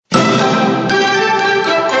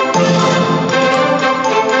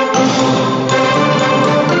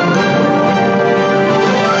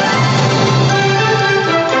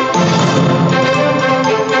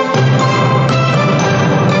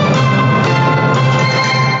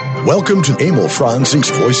Welcome to Emil Franzi's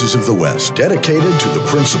Voices of the West, dedicated to the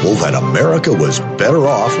principle that America was better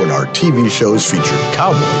off when our TV shows featured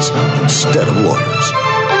cowboys instead of lawyers.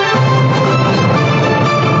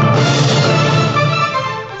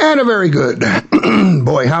 And a very good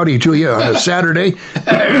boy howdy to you on a Saturday.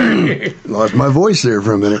 Lost my voice there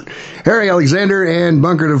for a minute. Harry Alexander and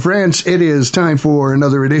Bunker de France, it is time for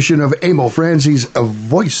another edition of Emil Franzi's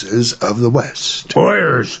Voices of the West.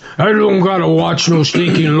 Lawyers. I don't gotta watch no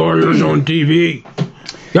stinking lawyers on TV.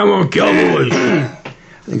 Come on, cowboys.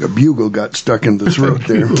 I think a bugle got stuck in the throat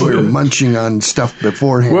there. We were munching on stuff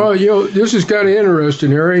beforehand. Well, this is kind of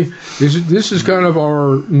interesting, Harry. This is kind of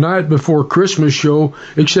our night before Christmas show,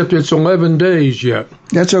 except it's 11 days yet.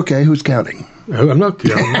 That's okay. Who's counting? I'm not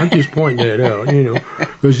counting. I'm just pointing it out,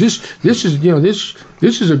 because this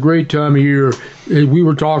is a great time of year. We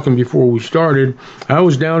were talking before we started. I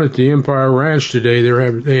was down at the Empire Ranch today.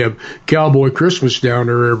 They have Cowboy Christmas down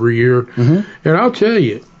there every year, and I'll tell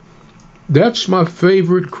you, that's my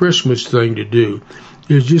favorite Christmas thing to do.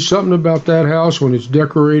 There's just something about that house when it's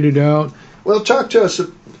decorated out. Well, talk to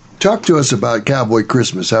us about Cowboy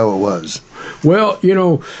Christmas, how it was. Well,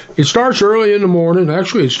 it starts early in the morning.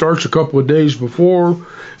 Actually, it starts a couple of days before.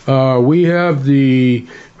 We have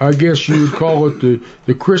I guess you would call it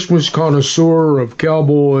the Christmas connoisseur of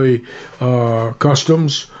cowboy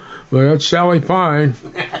customs. But that's Sally Pine,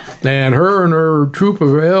 and her troop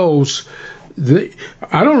of elves.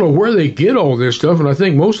 I don't know where they get all this stuff, and I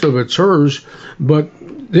think most of it's hers, but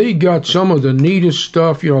they got some of the neatest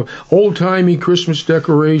stuff, old-timey Christmas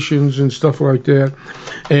decorations and stuff like that.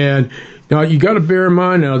 And now you got to bear in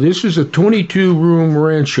mind now, this is a 22-room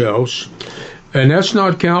ranch house, and that's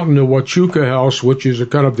not counting the Huachuca house, which is a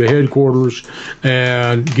kind of the headquarters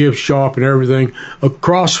and gift shop and everything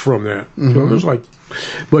across from that. So there's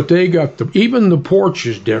but they got even the porch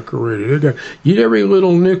is decorated. They got every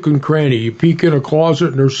little nook and cranny. You peek in a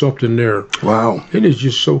closet and there's something there. Wow. It is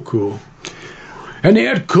just so cool. And they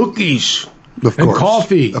had cookies and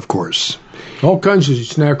coffee. Of course. All kinds of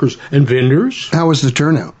snackers and vendors. How was the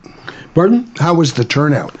turnout? Pardon? How was the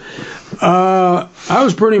turnout? I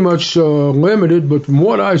was pretty much limited, but from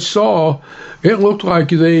what I saw, it looked like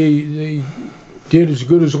they did as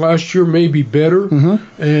good as last year, maybe better.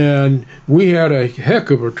 And we had a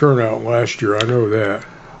heck of a turnout last year. I know that.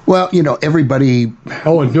 Well, everybody.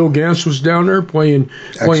 Oh, and Bill Gantz was down there playing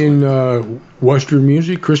Western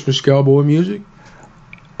music, Christmas cowboy music.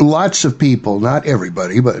 Lots of people, not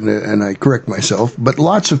everybody, and I correct myself, but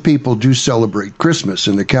lots of people do celebrate Christmas,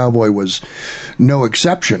 and the cowboy was no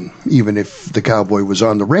exception. Even if the cowboy was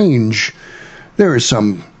on the range, there is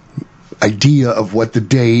some idea of what the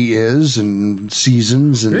day is and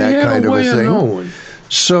seasons and that kind of a thing.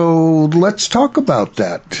 So let's talk about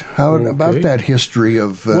that. About that history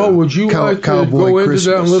of well, would you like to go into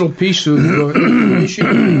that little piece of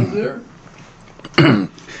information there?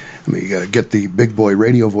 You got to get the big boy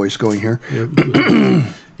radio voice going here.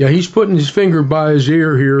 Yeah, he's putting his finger by his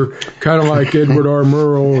ear here, kind of like Edward R.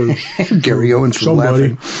 Murrow or Gary Owens from somebody.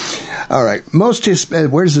 Laughing. All right,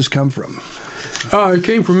 where does this come from? It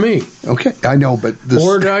came from me. Okay, I know, but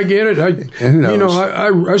where did I get it? Who knows? I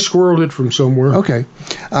squirreled it from somewhere. Okay,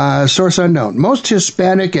 source unknown. Most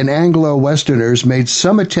Hispanic and Anglo-Westerners made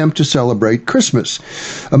some attempt to celebrate Christmas.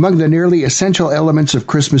 Among the nearly essential elements of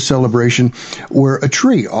Christmas celebration were a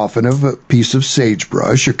tree, often of a piece of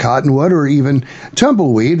sagebrush, or cottonwood, or even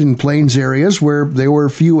tumbleweed in plains areas where there were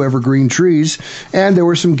few evergreen trees, and there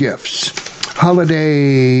were some gifts.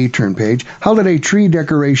 Holiday tree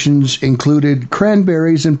decorations included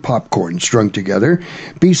cranberries and popcorn strung together,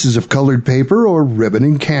 pieces of colored paper, or ribbon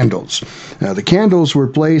and candles. Now, the candles were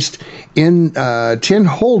placed in tin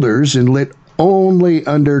holders and lit only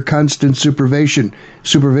under constant supervision,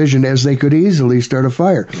 as they could easily start a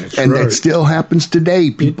fire. That still happens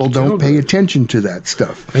today. People don't pay attention to that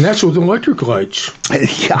stuff. And that's with electric lights.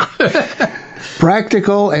 Yeah.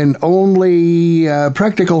 Practical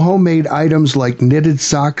homemade items like knitted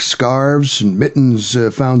socks, scarves, and mittens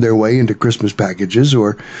found their way into Christmas packages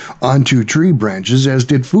or onto tree branches, as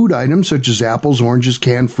did food items such as apples, oranges,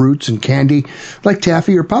 canned fruits, and candy like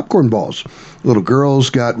taffy or popcorn balls. Little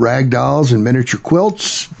girls got rag dolls and miniature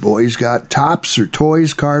quilts. Boys got tops or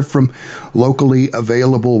toys carved from locally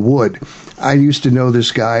available wood. I used to know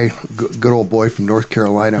this guy, good old boy from North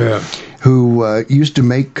Carolina, who used to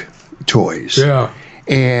make toys. Yeah.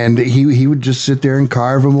 And he would just sit there and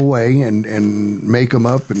carve them away and make them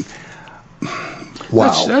up, and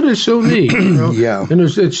wow. That is so neat. Yeah. And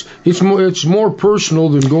it's more personal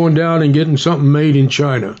than going down and getting something made in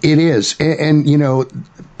China. It is. And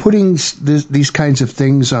putting these kinds of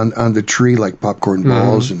things on the tree, like popcorn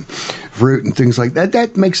balls and fruit and things like that.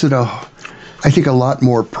 That makes it I think a lot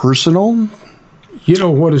more personal. You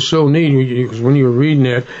know what is so neat? Because when you were reading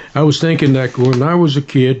that, I was thinking that when I was a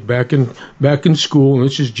kid back in school, and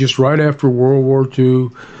this is just right after World War II,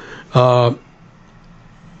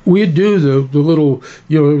 we'd do the little,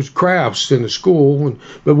 there was crafts in the school,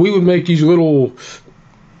 but we would make these little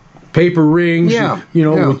paper rings,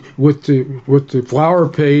 with the flour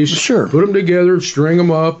paste. Sure. Put them together, string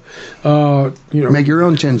them up. Make your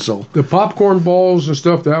own tinsel. The popcorn balls and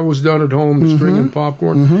stuff, that was done at home, stringing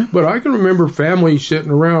popcorn. Mm-hmm. But I can remember family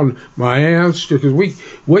sitting around, my aunts, because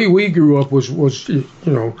way we grew up was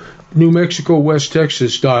New Mexico, West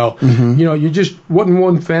Texas style. Mm-hmm. You just wasn't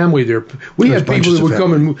one family there. We had people that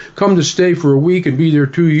would come to stay for a week and be there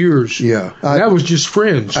 2 years. Yeah, that was just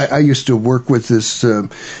friends. I used to work with this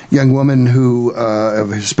young woman who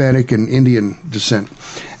of Hispanic and Indian descent,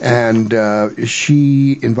 and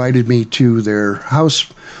she invited me to their house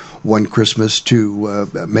one Christmas to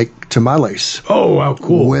make tamales. Oh, how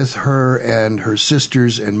cool! With her and her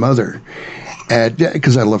sisters and mother.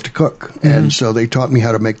 Because I love to cook. Mm-hmm. And so they taught me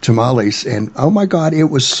how to make tamales. And, oh, my God, it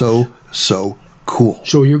was so cool.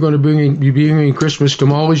 So you're going to be bringing Christmas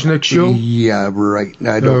tamales next show? Yeah, right.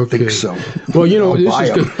 I don't think so. Well,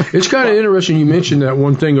 it's kind of interesting you mentioned that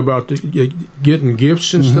one thing about getting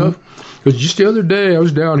gifts and stuff. Because just the other day I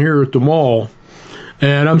was down here at the mall.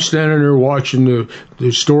 And I'm standing there watching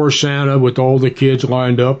the store Santa with all the kids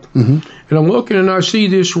lined up. Mm-hmm. And I'm looking and I see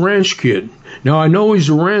this ranch kid. Now, I know he's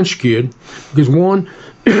a ranch kid because, one,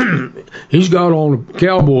 he's got on a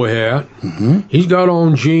cowboy hat. Mm-hmm. He's got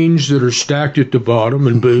on jeans that are stacked at the bottom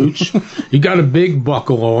and boots. He got a big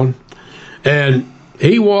buckle on. And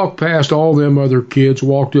he walked past all them other kids,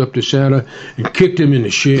 walked up to Santa and kicked him in the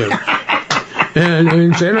shin.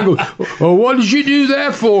 And Santa goes, "Oh, what did you do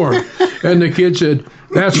that for?" And the kid said,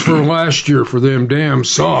 "That's for last year for them damn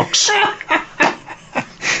socks."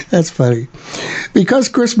 That's funny. Because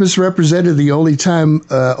Christmas represented the only time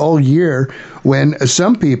all year when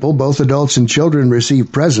some people, both adults and children,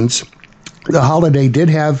 receive presents, the holiday did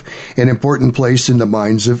have an important place in the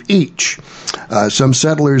minds of each. Some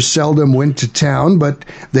settlers seldom went to town, but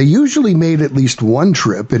they usually made at least one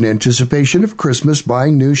trip in anticipation of Christmas,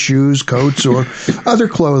 buying new shoes, coats, or other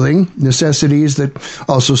clothing, necessities that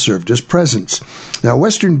also served as presents. Now,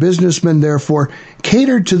 Western businessmen, therefore,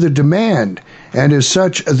 catered to the demand, and as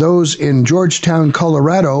such, those in Georgetown,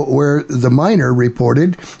 Colorado, where the miner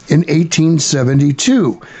reported in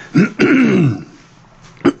 1872.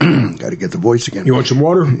 Got to get the voice again. You want some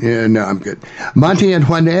water? Yeah, no, I'm good. Monte and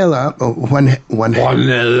Juanella,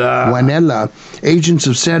 agents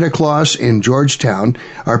of Santa Claus in Georgetown,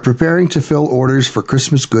 are preparing to fill orders for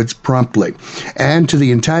Christmas goods promptly, and to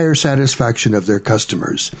the entire satisfaction of their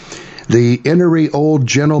customers. The inery old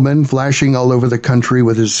gentleman, flashing all over the country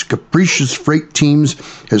with his capricious freight teams,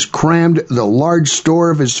 has crammed the large store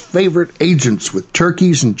of his favorite agents with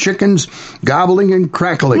turkeys and chickens, gobbling and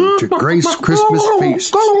crackling to grace Christmas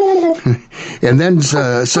feasts. And then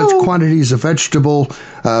such quantities of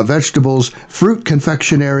vegetables, fruit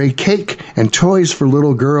confectionery, cake, and toys for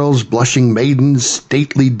little girls, blushing maidens,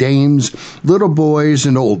 stately dames, little boys,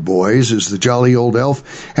 and old boys, as the jolly old elf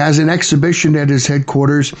has an exhibition at his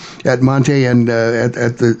headquarters at Monte and at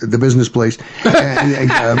the business place.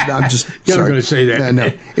 I'm just sorry. Going to say that.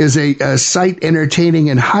 No, is a sight entertaining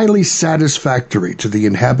and highly satisfactory to the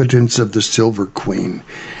inhabitants of the Silver Queen.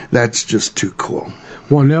 That's just too cool.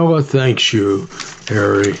 Juanella thanks you,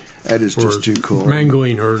 Harry. That is just too cool.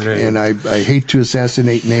 Mangling her name. And I hate to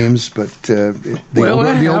assassinate names, but the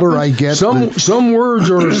older I get... Some words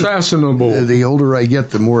are assassinable. The older I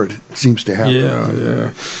get, the more it seems to happen.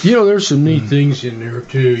 Yeah. There's some neat things in there,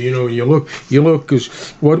 too. You look, because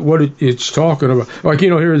what it's talking about. Like,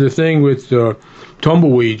 here's the thing with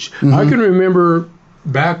tumbleweeds. Mm-hmm. I can remember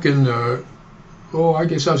back in the... I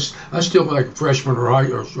guess I was still like a freshman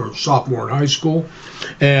or sophomore in high school.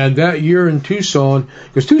 And that year in Tucson,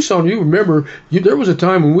 because Tucson, you remember, there was a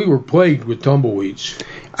time when we were plagued with tumbleweeds.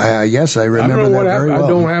 Yes, I remember that very well. I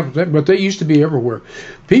don't have that, but they used to be everywhere.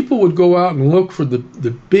 People would go out and look for the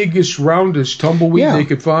biggest, roundest tumbleweed they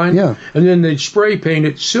could find, and then they'd spray paint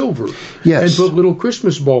it silver and put little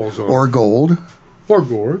Christmas balls on it. Or gold. Or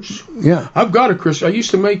gourds. Yeah. I've got I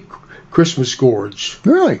used to make Christmas gourds.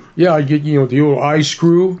 Really? Yeah, I'd get the old eye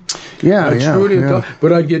screw. Yeah, I'd screw it in top,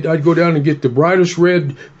 but I'd go down and get the brightest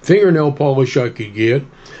red fingernail polish I could get,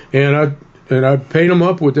 and And I'd paint them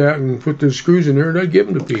up with that and put the screws in there, and I'd give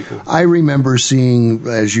them to people. I remember seeing,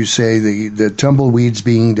 as you say, the tumbleweeds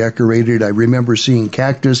being decorated. I remember seeing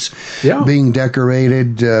cactus being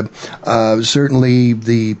decorated. Certainly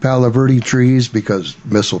the Palo Verde trees, because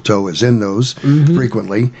mistletoe is in those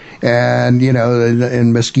frequently. And,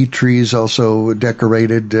 and mesquite trees also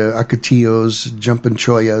decorated, acatillos, jumping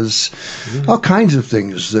choyas, all kinds of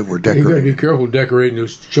things that were decorated. You got to be careful decorating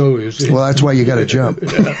those choyas. Well, that's why you got to jump.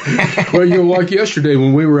 Well, like yesterday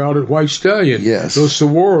when we were out at White Stallion. Yes. Those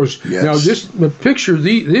saguaros. Yes. Now, the picture,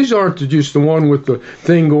 these aren't just the one with the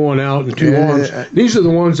thing going out and two arms. These are the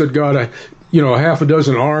ones that got a half a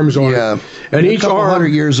dozen arms on it. And each arm 100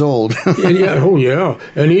 years old.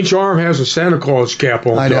 And each arm has a Santa Claus cap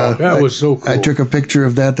on top. That was so cool. I took a picture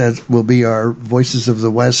of that. That will be our Voices of the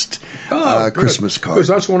West Christmas card. Because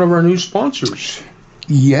that's one of our new sponsors.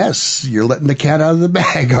 Yes, you're letting the cat out of the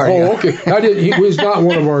bag, are you? Oh, okay. He was not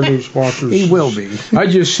one of our new sponsors. He will be. I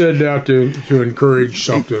just said that to encourage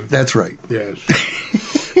something. That's right. Yes.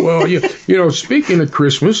 Well, speaking of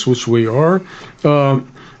Christmas, which we are,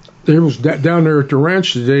 there was down there at the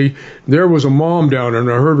ranch today, there was a mom down there,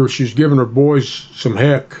 and I heard her, she's giving her boys some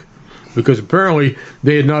heck, because apparently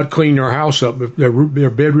they had not cleaned their house up, their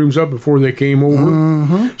bedrooms up before they came over.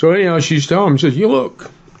 Mm-hmm. So anyhow, she's telling them, says,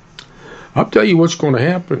 look, I'll tell you what's going to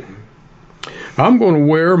happen. I'm going to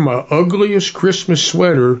wear my ugliest Christmas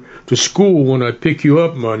sweater to school when I pick you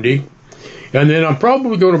up Monday. And then I'm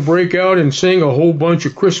probably going to break out and sing a whole bunch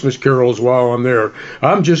of Christmas carols while I'm there.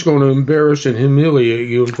 I'm just going to embarrass and humiliate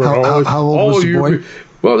you in front of how old was the boy?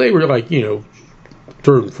 Well, they were like,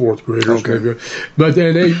 third and fourth graders. Okay. Maybe. But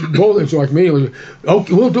then they both, it's like me,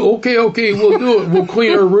 okay, we'll do it. We'll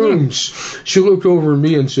clean our rooms. She looked over at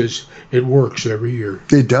me and says, it works every year.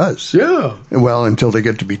 It does. Yeah. Well, until they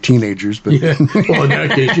get to be teenagers. But yeah. Well, in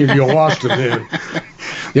that case, you lost them then.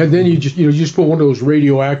 Yeah, then you just put one of those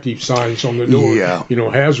radioactive signs on the door. Yeah.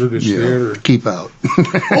 Hazardous there. Keep out.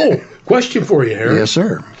 Oh, question for you, Harry. Yes,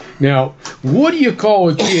 sir. Now, what do you call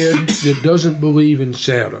a kid that doesn't believe in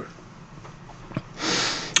Santa?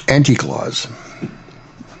 Anti-Claus.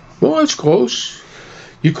 Well, that's close.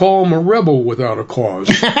 You call him a rebel without a cause.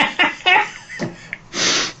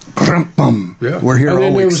 Yeah. We're here all week.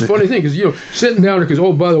 And then there was a funny thing, because, sitting down there, because,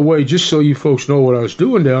 oh, by the way, just so you folks know what I was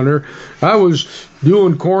doing down there, I was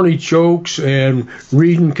doing corny jokes and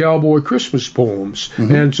reading Cowboy Christmas poems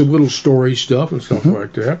and some little story stuff and stuff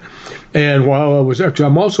like that. And while I was actually,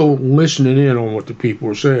 I'm also listening in on what the people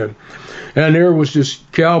were saying. And there was this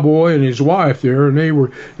cowboy and his wife there, and they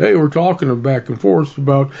were talking back and forth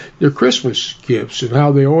about their Christmas gifts and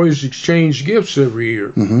how they always exchange gifts every year.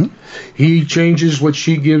 Mm-hmm. He changes what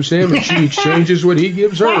she gives him, and she exchanges what he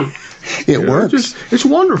gives her. It works. It's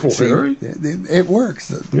wonderful, Harry. It works.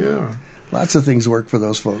 Yeah. Lots of things work for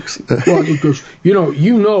those folks. Well, because you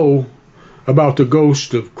know about the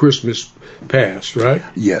ghost of Christmas past, right?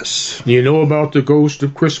 Yes. You know about the ghost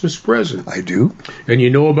of Christmas present. I do. And you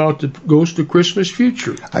know about the ghost of Christmas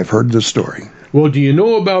future. I've heard the story. Well, do you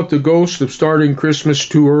know about the ghost of starting Christmas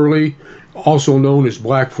too early, also known as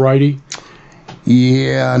Black Friday?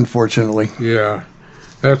 Yeah, unfortunately. Yeah.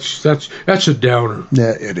 That's a downer.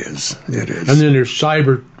 Yeah, it is. It is. And then there's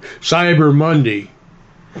Cyber Monday.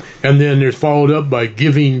 And then there's followed up by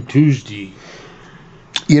Giving Tuesday.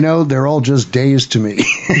 They're all just days to me.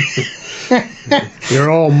 They're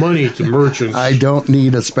all money to merchants. I don't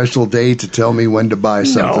need a special day to tell me when to buy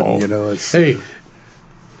something. No. Hey,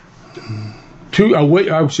 I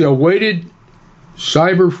waited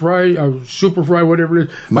Cyber Friday, Super Friday, whatever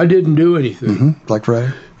it is. I didn't do anything. Mm-hmm. Black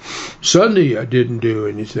Friday. Sunday, I didn't do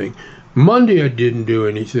anything. Monday, I didn't do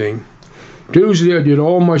anything. Tuesday, I did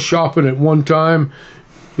all my shopping at one time.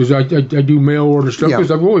 Because I do mail order stuff. Because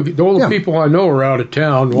all the people I know are out of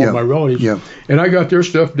town, all my relatives. Yeah. And I got their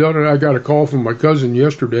stuff done, and I got a call from my cousin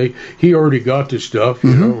yesterday. He already got this stuff,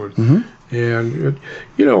 And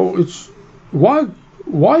it's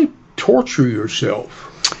why torture yourself?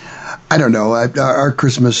 I don't know. Our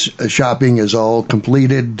Christmas shopping is all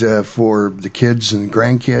completed for the kids and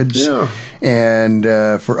grandkids. Yeah. And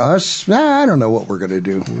for us, I don't know what we're going to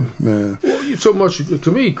do. Well, so much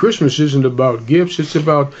to me, Christmas isn't about gifts. It's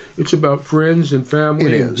about friends and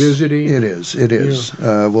family and visiting. It is.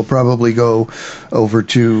 Yeah. We'll probably go over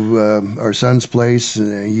to our son's place.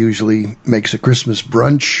 He usually makes a Christmas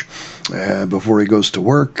brunch before he goes to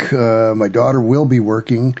work. My daughter will be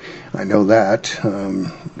working. I know that.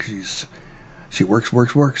 She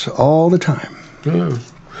works all the time. Yeah.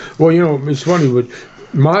 Well, it's funny, but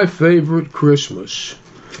my favorite Christmas,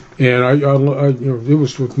 and I it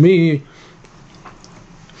was with me.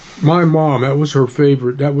 My mom, that was her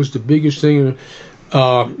favorite. That was the biggest thing.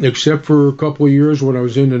 except for a couple of years when I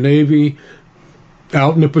was in the Navy,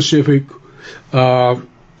 out in the Pacific, and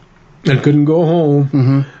couldn't go home.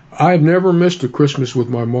 Mm-hmm. I've never missed a Christmas with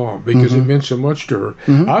my mom because it meant so much to her.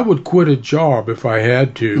 Mm-hmm. I would quit a job if I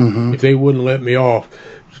had to, if they wouldn't let me off.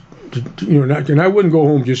 And I wouldn't go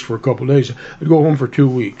home just for a couple of days. I'd go home for 2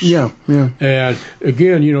 weeks. Yeah. And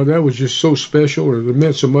again, that was just so special. It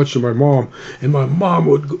meant so much to my mom. And my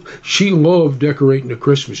mom she loved decorating the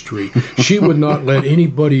Christmas tree. She would not let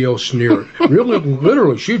anybody else near it. Really,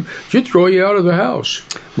 literally, she'd throw you out of the house.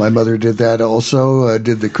 My mother did that also.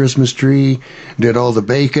 Did the Christmas tree, did all the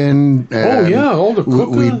bacon. All the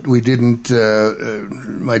cooking. We didn't.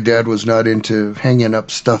 My dad was not into hanging up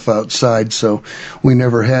stuff outside, so we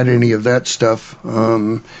never had any of that stuff.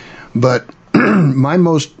 But my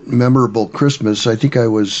most memorable Christmas, I think I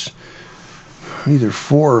was either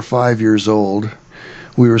 4 or 5 years old.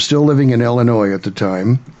 We were still living in Illinois at the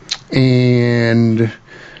time, and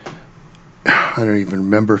I don't even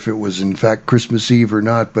remember if it was in fact Christmas Eve or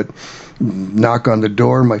not, but knock on the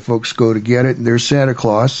door, my folks go to get it, and there's Santa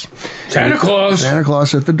Claus. Santa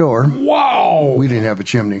Claus at the door. Wow! We didn't have a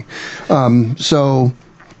chimney. So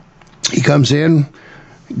he comes in,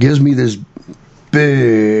 gives me this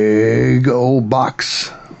big old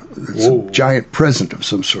box. It's a giant present of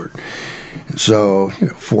some sort. So,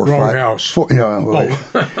 4 or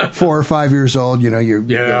 5 years old,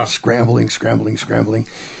 you're scrambling,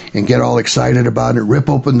 and get all excited about it, rip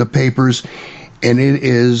open the papers, and it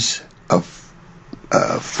is a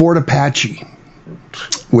Fort Apache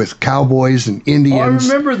with cowboys and Indians.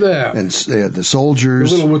 I remember that. And the soldiers.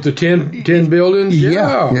 The little with the tin buildings?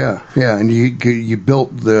 Yeah. And you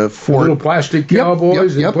built the fort. Little plastic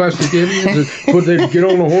cowboys and plastic Indians. They'd get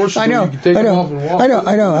on the horse and you could take them off and walk. I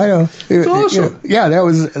know. It's awesome.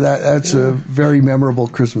 That's a very memorable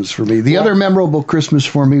Christmas for me. The other memorable Christmas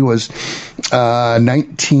for me was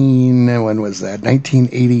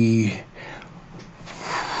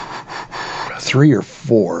 1983 or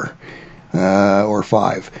 4. Or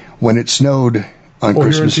 5, when it snowed on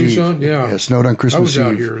Christmas Eve. Yeah, it snowed on Christmas Eve. I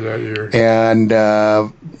was out here that year. And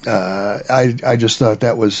I just thought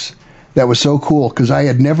that was so cool, because I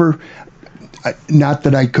had never, not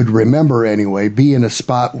that I could remember anyway, be in a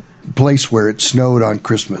place where it snowed on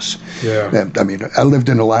Christmas. Yeah. I mean, I lived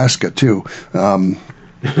in Alaska too. When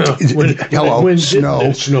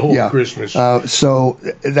snow. Yeah. Christmas. So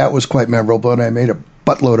that was quite memorable, and I made a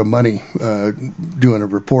buttload of money doing a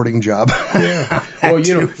reporting job. Yeah. Well,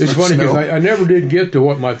 it's funny because I never did get to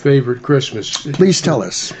what my favorite Christmas. Please tell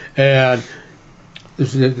us. And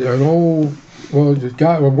the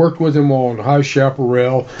guy, I worked with him on High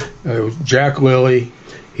Chaparral. It was Jack Lilly.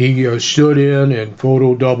 He stood in and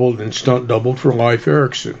photo doubled and stunt doubled for Life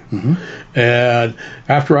Erickson. Mm-hmm. And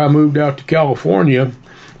after I moved out to California,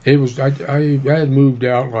 I had moved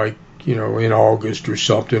out in August or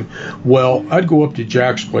something. Well, I'd go up to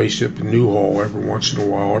Jack's place up in Newhall every once in a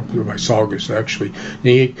while, up by Saugus actually,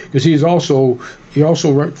 because he also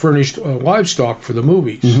furnished livestock for the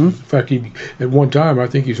movies. Mm-hmm. In fact, at one time I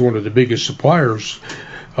think he's one of the biggest suppliers.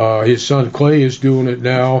 His son Clay is doing it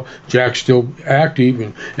now. Jack's still active,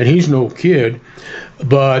 and he's no kid.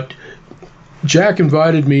 But Jack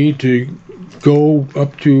invited me to go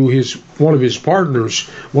up to one of his partners,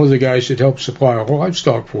 one of the guys that helped supply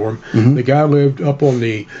livestock for him. Mm-hmm. The guy lived up on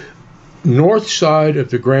the north side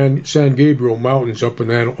of the Grand San Gabriel Mountains, up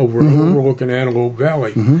in overlooking Antelope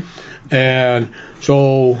Valley. Mm-hmm. And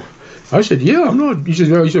so I said, "Yeah, I'm not." He said,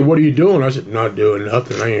 "No." He said, "What are you doing?" I said, "Not doing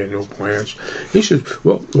nothing. I ain't no plans." He said,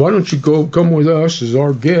 "Well, why don't you come with us as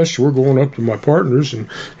our guests? We're going up to my partners and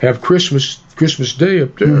have Christmas Day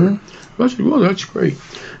up there." Mm-hmm. I said, "Well, that's great."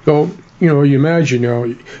 So you imagine now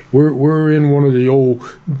we're in one of the old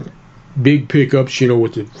big pickups,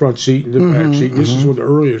 with the front seat and the back seat. This is one of the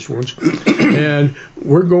earliest ones, and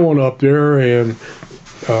we're going up there, and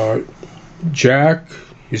Jack,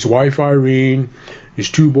 his wife Irene,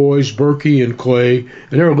 his 2 boys, Berkey and Clay,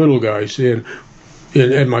 and they're little guys, and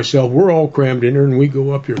myself, we're all crammed in there, and we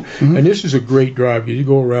go up here. Mm-hmm. And this is a great drive. You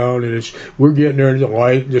go around, and we're getting there,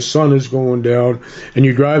 and the sun is going down, and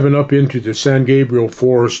you're driving up into the San Gabriel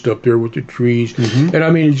forest up there with the trees. Mm-hmm. And I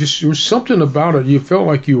mean, there was something about it. You felt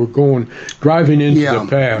like you were driving into the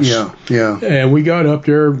past. Yeah. And we got up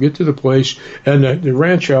there, get to the place, and the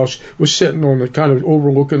ranch house was sitting on the kind of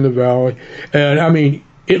overlooking the valley. And I mean,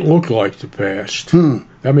 it looked like the past.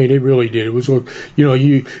 I mean, it really did. It was,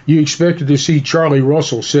 you expected to see Charlie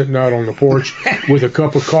Russell sitting out on the porch with a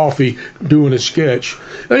cup of coffee doing a sketch.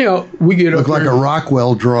 Anyhow, we get up there. Looked like a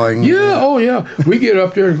Rockwell drawing. Yeah, oh yeah. We get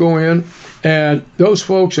up there and go in. And those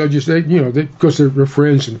folks, because they're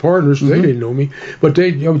friends and partners, they didn't know me, but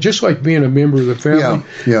they, just like being a member of the family.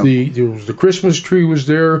 Yeah. The Christmas tree was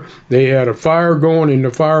there. They had a fire going in the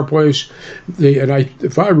fireplace.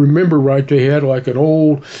 If I remember right, they had like an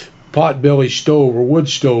old potbelly stove or wood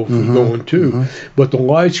stove going too. But the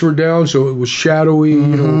lights were down, so it was shadowy,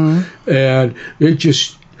 and it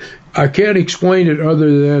just, I can't explain it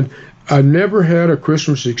other than I never had a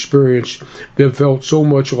Christmas experience that felt so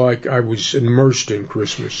much like I was immersed in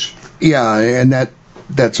Christmas. Yeah, and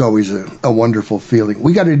that's always a wonderful feeling.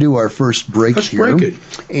 We got to do our first break here. Let's break it.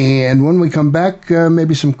 And when we come back,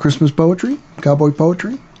 maybe some Christmas poetry, cowboy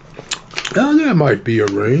poetry. Oh, that might be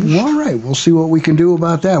arranged. All right, we'll see what we can do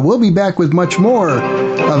about that. We'll be back with much more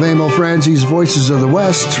of Emil Franzi's Voices of the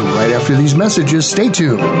West right after these messages. Stay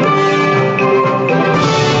tuned.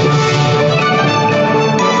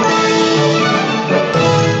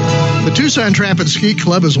 The Tucson Trap and Ski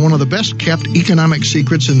Club is one of the best-kept economic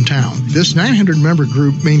secrets in town. This 900-member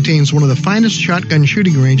group maintains one of the finest shotgun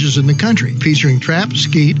shooting ranges in the country, featuring trap,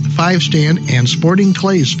 skeet, five-stand, and sporting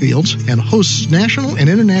clays fields, and hosts national and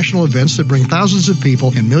international events that bring thousands of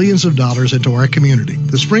people and millions of dollars into our community.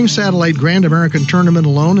 The Spring Satellite Grand American Tournament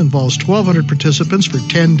alone involves 1,200 participants for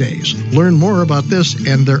 10 days. Learn more about this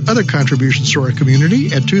and their other contributions to our community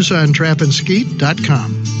at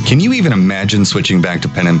TucsonTrapandSkeet.com. Can you even imagine switching back to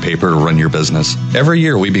pen and paper to run your business? Every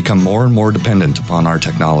year we become more and more dependent upon our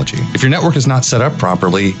technology. If your network is not set up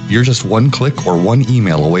properly, you're just one click or one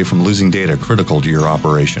email away from losing data critical to your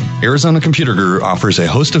operation. Arizona Computer Guru offers a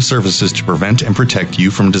host of services to prevent and protect you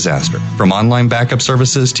from disaster. From online backup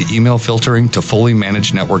services to email filtering to fully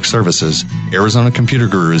managed network services, Arizona Computer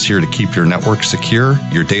Guru is here to keep your network secure,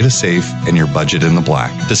 your data safe, and your budget in the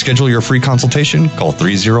black. To schedule your free consultation, call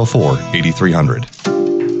 304-8300.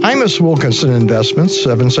 Imus Wilkinson Investments,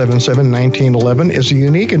 777-1911, is a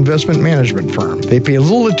unique investment management firm. They pay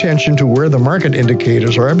little attention to where the market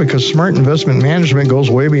indicators are because smart investment management goes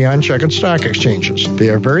way beyond checkered stock exchanges. They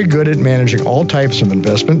are very good at managing all types of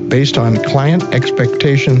investment based on client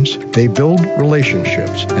expectations. They build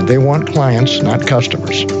relationships, and they want clients, not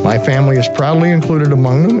customers. My family is proudly included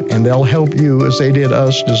among them, and they'll help you, as they did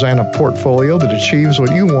us, design a portfolio that achieves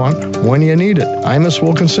what you want when you need it. Imus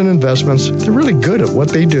Wilkinson Investments, they're really good at what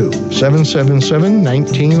they do.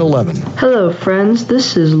 777-1911. Hello, friends.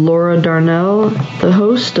 This is Laura Darnell, the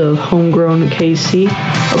host of Homegrown KC,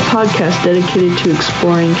 a podcast dedicated to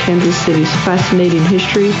exploring Kansas City's fascinating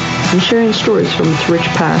history and sharing stories from its rich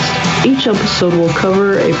past. Each episode will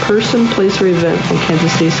cover a person, place, or event from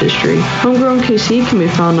Kansas City's history. Homegrown KC can be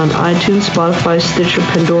found on iTunes, Spotify, Stitcher,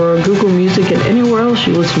 Pandora, Google Music, and anywhere else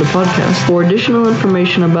you listen to podcasts. For additional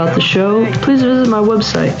information about the show, please visit my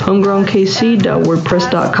website,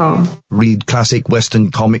 homegrownkc.wordpress.com. Read classic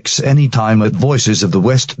Western comics anytime at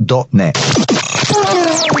voicesofthewest.net.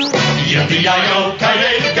 Yippee-yi-yo,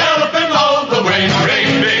 Kite galloping all the way, great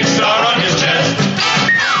big star on his chest.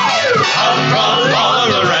 Out from all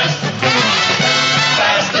of the rest,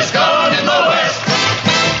 fastest gun in the West.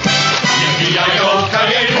 Yippee-yi-yo,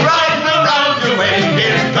 Kite riding around your way,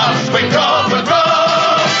 here comes Quick Draw for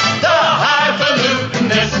Draw. The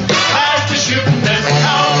highfalutinist, fast to shooting this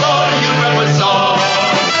cowboy you ever saw.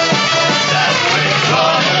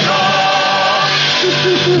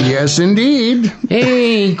 Yes, indeed.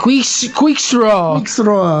 Hey, quick straw. Quick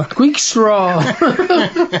straw. Quick straw.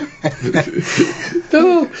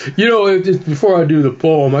 Before I do the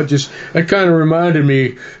poem, that kind of reminded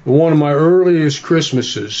me of one of my earliest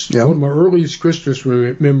Christmases. Yep. One of my earliest Christmas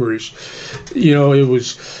memories.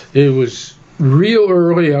 It was real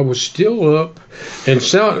early. I was still up, and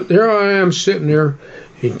there I am sitting there.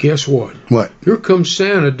 And guess what? What? Here comes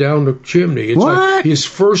Santa down the chimney. It's what? like his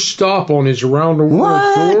first stop on his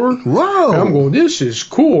around-the-world tour. Whoa. And I'm going, this is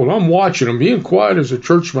cool. And I'm watching him, being quiet as a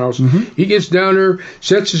church mouse. Mm-hmm. He gets down there,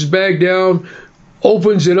 sets his bag down,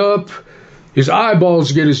 opens it up. His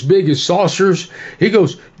eyeballs get as big as saucers. He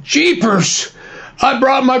goes, Jeepers! I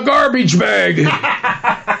brought my garbage bag. He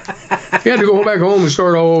had to go back home and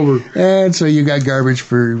start all over. And so you got garbage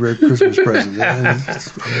for Christmas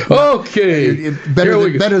presents. Okay.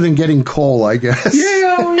 Better than getting coal, I guess.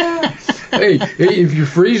 Yeah. Hey, if you're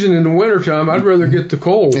freezing in the wintertime, I'd rather get the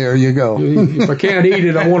coal. There you go. If I can't eat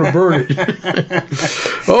it, I want to burn it.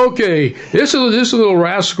 Okay. This little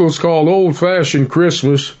rascal's called Old Fashioned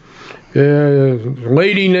Christmas. A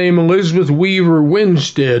lady named Elizabeth Weaver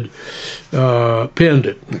Winstead penned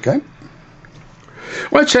it. Okay.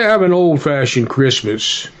 Let's have an old-fashioned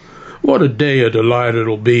Christmas. What a day of delight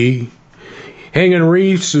it'll be. Hanging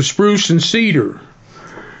wreaths of spruce and cedar,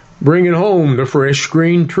 bringing home the fresh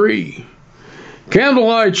green tree.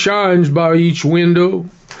 Candlelight shines by each window,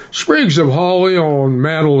 sprigs of holly on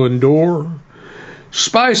mantel and door,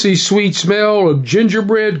 spicy sweet smell of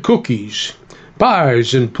gingerbread cookies,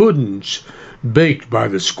 pies and puddings baked by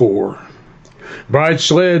the score. Bright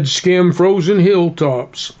sleds skim frozen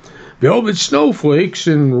hilltops, velvet snowflakes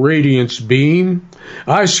in radiance beam,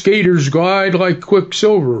 ice skaters glide like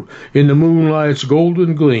quicksilver in the moonlight's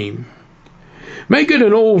golden gleam. Make it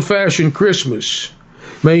an old-fashioned Christmas.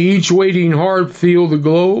 May each waiting heart feel the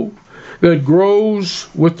glow that grows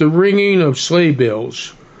with the ringing of sleigh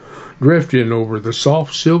bells drifting over the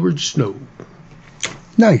soft silvered snow.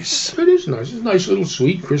 Nice. It is nice. It's a nice little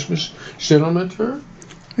sweet Christmas sentiment for her.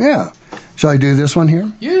 Yeah. Shall I do this one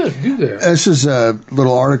here? Yeah, do that. This is a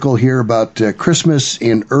little article here about Christmas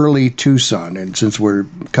in early Tucson. And since we're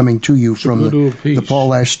coming to you from the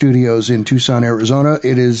Paul Ash Studios in Tucson, Arizona,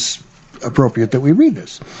 it is appropriate that we read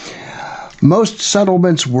this. Most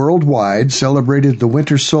settlements worldwide celebrated the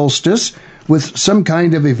winter solstice with some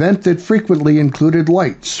kind of event that frequently included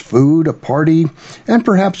lights, food, a party, and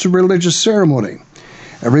perhaps a religious ceremony.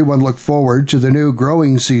 Everyone looked forward to the new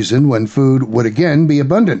growing season when food would again be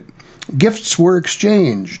abundant. Gifts were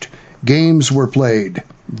exchanged, games were played,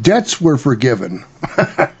 debts were forgiven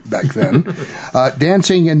back then.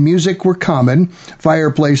 Dancing and music were common,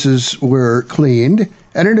 fireplaces were cleaned,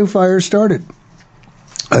 and a new fire started.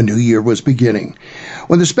 A new year was beginning.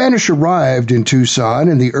 When the Spanish arrived in Tucson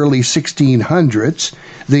in the early 1600s,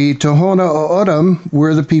 the Tohono O'odham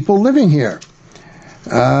were the people living here.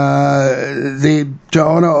 The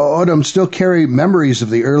Tohono O'odham still carry memories of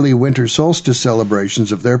the early winter solstice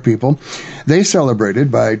celebrations of their people. They celebrated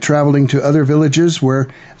by traveling to other villages where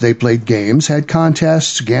they played games, had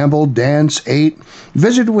contests, gambled, danced, ate,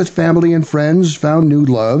 visited with family and friends, found new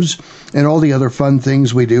loves, and all the other fun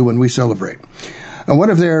things we do when we celebrate. And one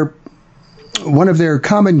of their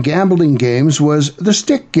common gambling games was the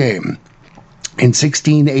stick game. In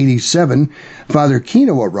 1687, Father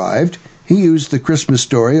Kino arrived. He used the Christmas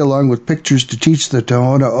story along with pictures to teach the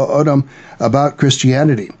Tohono O'odham about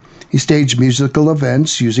Christianity. He staged musical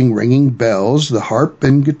events using ringing bells, the harp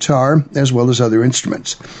and guitar, as well as other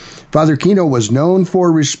instruments. Father Kino was known for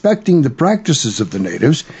respecting the practices of the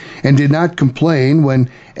natives and did not complain when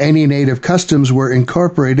any native customs were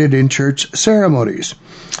incorporated in church ceremonies.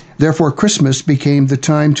 Therefore, Christmas became the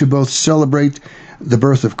time to both celebrate the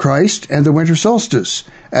birth of Christ and the winter solstice,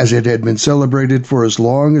 as it had been celebrated for as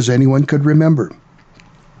long as anyone could remember.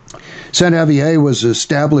 Saint Xavier was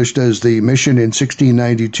established as the mission in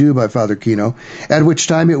 1692 by Father Kino, at which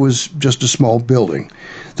time it was just a small building.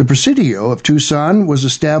 The Presidio of Tucson was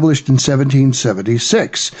established in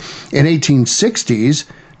 1776. In 1860s,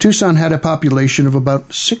 Tucson had a population of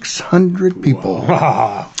about 600 people.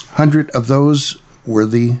 100 of those were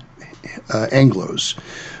the Anglos.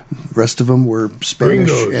 The rest of them were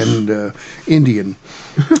Spanish and Indian.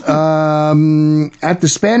 At the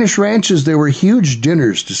Spanish ranches, there were huge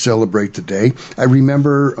dinners to celebrate the day. I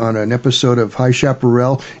remember on an episode of High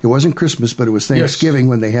Chaparral, it wasn't Christmas, but it was Thanksgiving,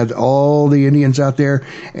 when they had all the Indians out there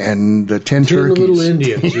and the 10 turkeys. Little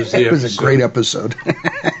Indians is the It was a great episode.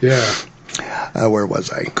 Yeah. Where was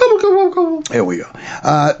I? Come. There we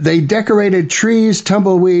go. They decorated trees,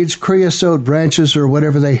 tumbleweeds, creosote branches, or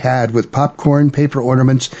whatever they had with popcorn, paper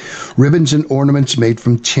ornaments, ribbons, and ornaments made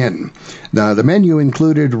from tin. Now, the menu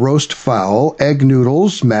included roast fowl, egg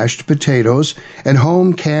noodles, mashed potatoes, and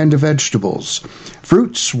home canned vegetables.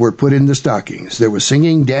 Fruits were put in the stockings. There was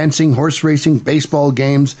singing, dancing, horse racing, baseball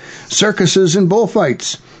games, circuses, and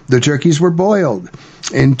bullfights. The turkeys were boiled.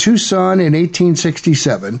 In Tucson in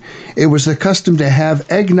 1867, it was the custom to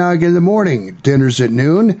have eggnog in the morning, dinners at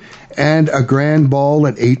noon, and a grand ball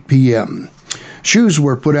at 8 p.m. Shoes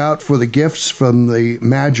were put out for the gifts from the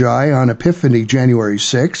Magi on Epiphany, January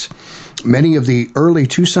 6. Many of the early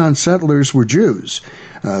Tucson settlers were Jews.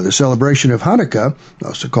 The celebration of Hanukkah,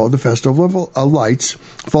 also called the Festival of Lights,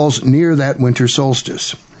 falls near that winter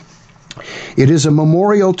solstice. It is a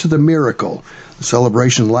memorial to the miracle. The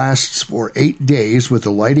celebration lasts for 8 days with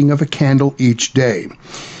the lighting of a candle each day.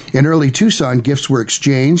 In early Tucson, gifts were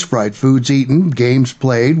exchanged, fried foods eaten, games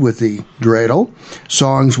played with the dreidel,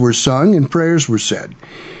 songs were sung, and prayers were said.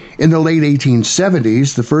 In the late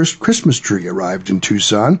 1870s, the first Christmas tree arrived in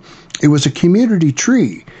Tucson. It was a community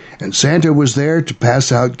tree, and Santa was there to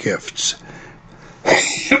pass out gifts.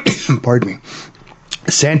 Pardon me.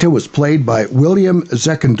 Santa was played by William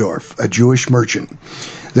Zeckendorf, a Jewish merchant.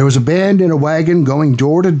 There was a band in a wagon going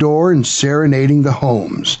door to door and serenading the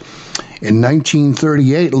homes. In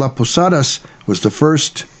 1938, Las Posadas was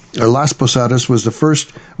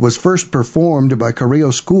first performed by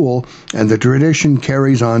Carrillo School, and the tradition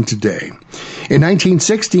carries on today. In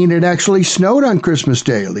 1916, it actually snowed on Christmas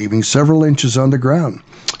Day, leaving several inches on the ground.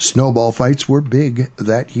 Snowball fights were big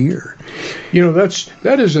that year. You know,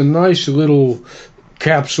 that is a nice little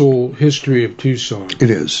capsule history of Tucson. It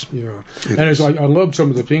is. Yeah. It's like, I love some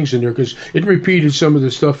of the things in there because it repeated some of the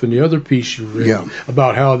stuff in the other piece you read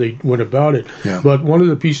about how they went about it. Yeah. But one of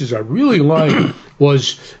the pieces I really liked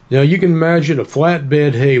was, now you can imagine a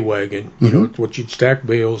flatbed hay wagon, you know, what you'd stack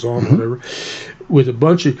bales on, whatever, with a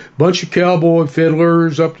bunch of cowboy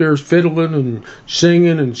fiddlers up there fiddling and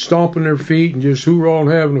singing and stomping their feet and just hoorah and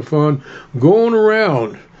having fun, going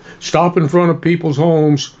around, stopping in front of people's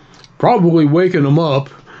homes, probably waking them up,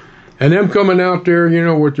 and them coming out there, you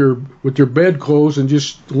know, with their bedclothes and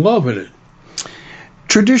just loving it.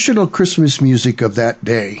 Traditional Christmas music of that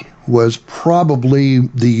day was probably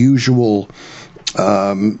the usual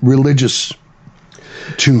religious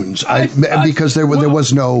tunes, because there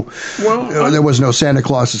was no Santa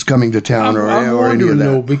Claus is coming to town or any of that.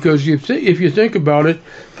 No, because if you think about it,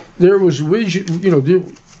 there was, you know,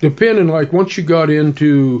 depending, like once you got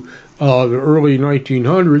into the early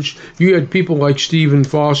 1900s, you had people like Stephen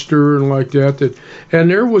Foster and like that, and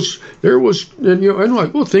there was, and you know, and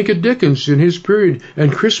like, well, think of Dickens in his period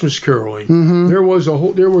and Christmas caroling. There were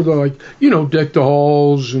like, you know, Deck the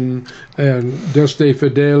Halls and Deste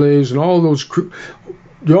Fideles and all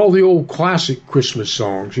the old classic Christmas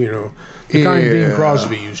songs, you know, the kind Bing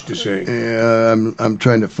Crosby used to sing. Yeah, I'm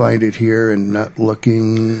trying to find it here and not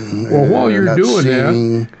looking. Well, while you're doing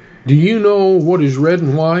that, do you know what is red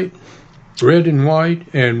and white? Red and white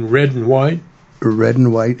and red and white? Red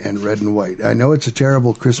and white and red and white. I know it's a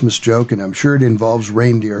terrible Christmas joke, and I'm sure it involves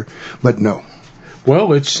reindeer, but no.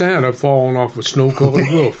 Well, it's Santa falling off a snow-colored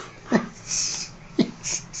roof.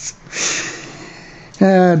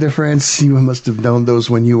 Difference. You must have known those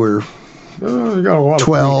when you were you got a lot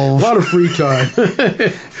 12. A lot of free time.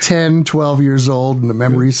 10, 12 years old, and the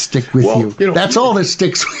memories stick with you. You know, that's all that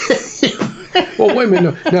sticks with you. Well, wait a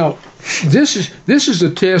minute. Now, this is a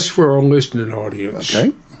test for our listening audience.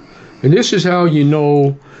 Okay. And this is how you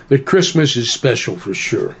know that Christmas is special for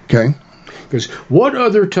sure. Okay. Because what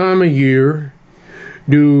other time of year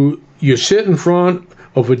do you sit in front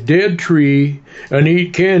of a dead tree and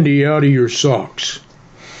eat candy out of your socks?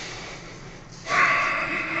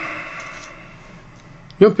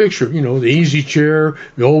 You know, picture, you know, the easy chair,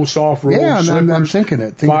 the old soft roll slippers. I'm thinking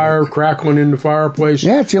it. Fire crackling in the fireplace.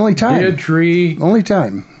 Yeah, it's the only time. Dead tree. Only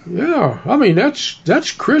time. Yeah, I mean,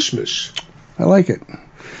 that's Christmas. I like it.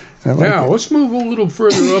 Now, let's move a little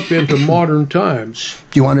further up into modern times.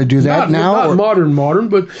 Do you want to do that now? Not modern,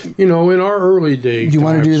 but, you know, in our early days. Do you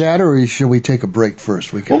want to do that, or should we take a break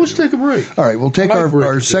first? Let's take a break. All right, we'll take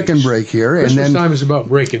our second break here. Christmas and then time is about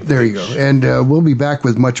breaking. There you go. And we'll be back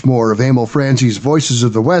with much more of Emil Franzi's Voices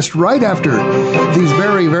of the West right after these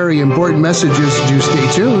very, very important messages. Do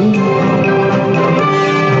stay tuned.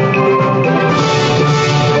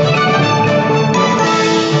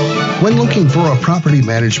 When looking for a property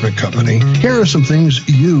management company, here are some things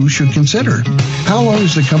you should consider. How long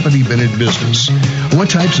has the company been in business? What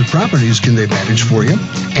types of properties can they manage for you?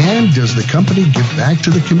 And does the company give back to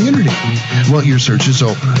the community? Well, your search is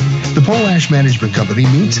over. The Polash Management Company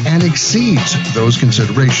meets and exceeds those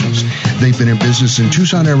considerations. They've been in business in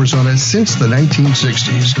Tucson, Arizona since the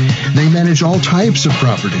 1960s. They manage all types of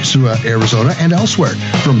properties throughout Arizona and elsewhere,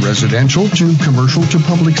 from residential to commercial to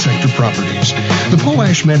public sector properties. The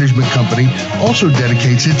Polash Management Company also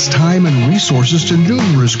dedicates its time and resources to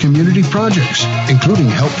numerous community projects, including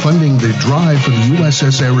help funding the drive for the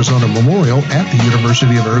USS Arizona Memorial at the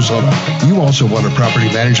University of Arizona. You also want a property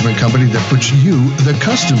management company that puts you, the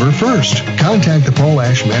customer, first. Contact the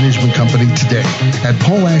Polash Management Company today at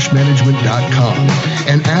polashmanagement.com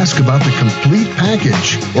and ask about the complete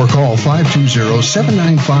package, or call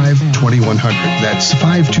 520-795-2100. That's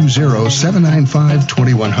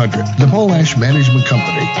 520-795-2100. The Polash Management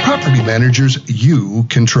Company. Property managers you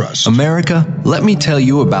can trust. America, let me tell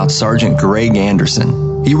you about Sergeant Greg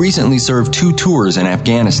Anderson. He recently served 2 tours in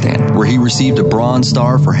Afghanistan, where he received a Bronze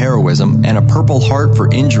Star for heroism and a Purple Heart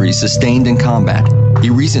for injuries sustained in combat.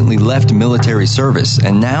 He recently left military service,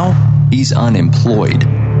 and now he's unemployed.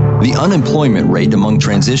 The unemployment rate among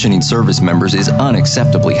transitioning service members is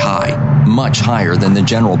unacceptably high, much higher than the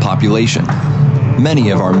general population.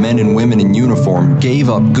 Many of our men and women in uniform gave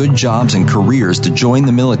up good jobs and careers to join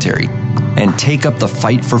the military and take up the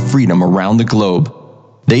fight for freedom around the globe.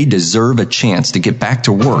 They deserve a chance to get back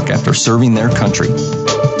to work after serving their country.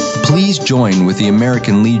 Please join with the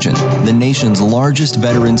American Legion, the nation's largest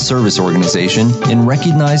veteran service organization, in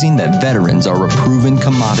recognizing that veterans are a proven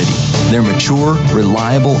commodity. They're mature,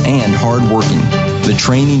 reliable, and hardworking. The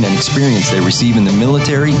training and experience they receive in the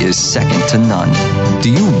military is second to none. Do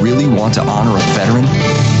you really want to honor a veteran?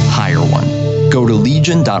 Hire one. Go to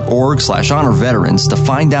legion.org/honor veterans to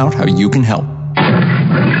find out how you can help.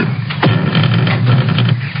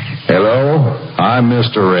 Hello, I'm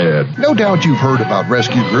Mr. Red. No doubt you've heard about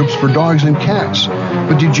rescue groups for dogs and cats.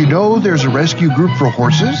 But did you know there's a rescue group for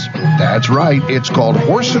horses? That's right, it's called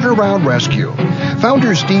Horse It Around Rescue.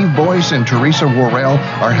 Founders Steve Boyce and Teresa Worrell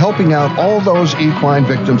are helping out all those equine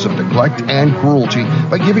victims of neglect and cruelty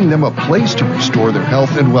by giving them a place to restore their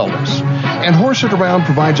health and wellness. And Horse It Around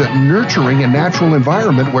provides a nurturing and natural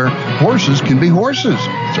environment where horses can be horses,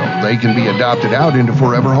 so they can be adopted out into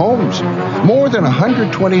forever homes. More than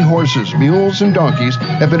 120 horses, mules, and donkeys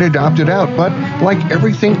have been adopted out, but like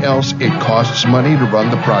everything else, it costs money to run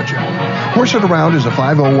the project. Horse It Around is a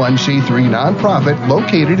 501c3 nonprofit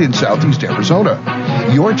located in southeast Arizona.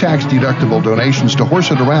 Your tax-deductible donations to Horse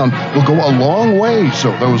It Around will go a long way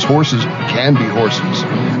so those horses can be horses.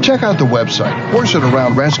 Check out the website,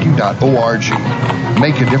 horseitaroundrescue.org.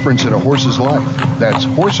 Make a difference in a horse's life. That's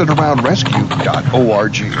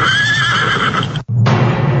horseitaroundrescue.org.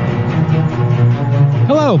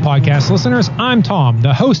 Hello, podcast listeners. I'm Tom,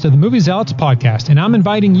 the host of the Movie Zealots podcast, and I'm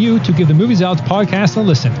inviting you to give the Movie Zealots podcast a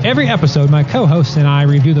listen. Every episode, my co-hosts and I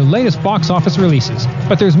review the latest box office releases,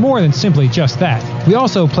 but there's more than simply just that. We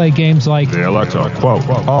also play games like The Alexa quote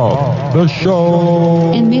of the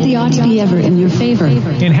show. And may the odds be ever in your favor.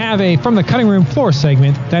 and have a From the Cutting Room Floor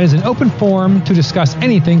segment that is an open forum to discuss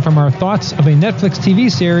anything from our thoughts of a Netflix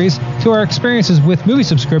TV series to our experiences with movie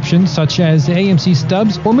subscriptions such as the AMC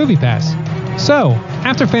Stubs or MoviePass. So,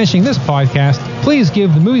 after finishing this podcast, please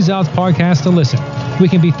give the Movie Zealots podcast a listen. We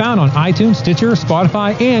can be found on iTunes, Stitcher,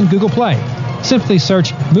 Spotify, and Google Play. Simply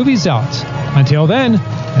search Movie Zealots. Until then,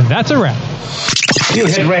 that's a wrap. You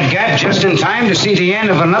hit Red Gap just in time to see the end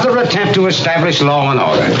of another attempt to establish law and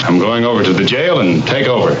order. I'm going over to the jail and take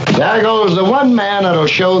over. There goes the one man that'll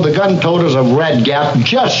show the gun toters of Red Gap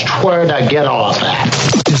just where to get off at.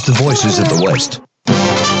 It's the voices of the West.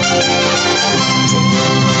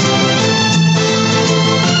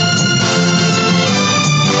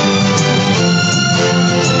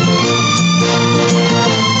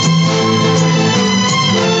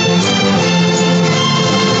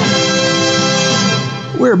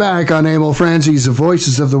 We're back on Emil Franzi's The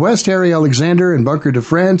Voices of the West. Harry Alexander and Bunker de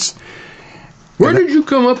France. Where did you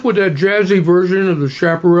come up with that jazzy version of the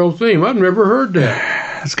Chaparral theme? I've never heard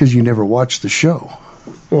that. That's because you never watched the show.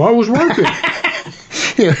 Well, I was working.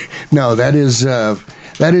 No, that is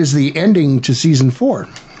the ending to season 4.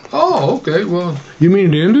 Oh, okay. Well, you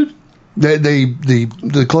mean it ended?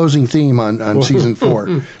 The closing theme on season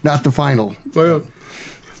 4, not the final. Well,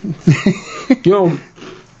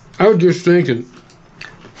 I was just thinking.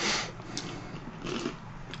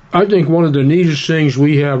 I think one of the neatest things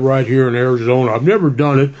we have right here in Arizona, I've never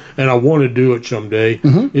done it, and I want to do it someday,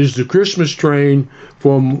 is the Christmas train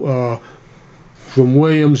from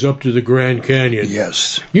Williams up to the Grand Canyon.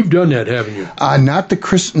 Yes. You've done that, haven't you? Not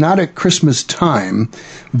at Christmas time,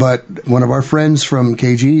 but one of our friends from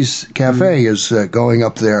KG's Cafe is going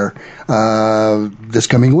up there this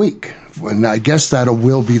coming week. And I guess that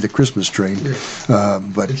will be the Christmas train.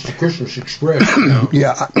 But it's the Christmas Express now.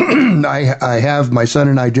 Yeah, I have. My son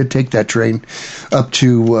and I did take that train up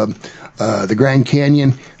to the Grand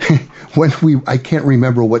Canyon. I can't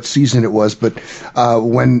remember what season it was, but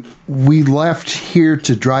when we left here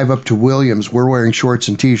to drive up to Williams, we're wearing shorts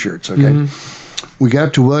and T-shirts, okay? We got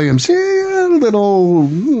up to Williams, a little,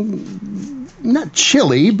 not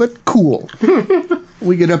chilly, but cool.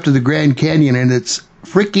 We get up to the Grand Canyon, and it's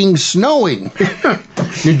freaking snowing.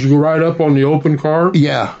 Did you ride up on the open car?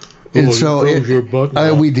 Yeah. And so your butt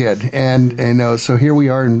we did, and so here we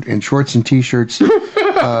are in shorts and T-shirts in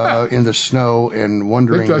the snow, and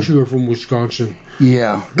wondering. I thought you were from Wisconsin.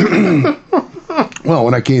 Yeah. Well,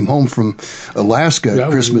 when I came home from Alaska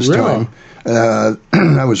at Christmas time,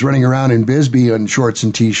 I was running around in Bisbee in shorts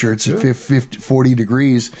and T-shirts at 40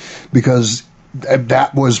 degrees because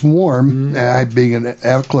that was warm. Being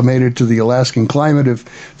acclimated to the Alaskan climate of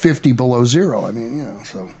 50 below zero. I mean,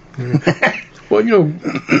 so. Well,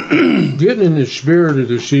 getting in the spirit of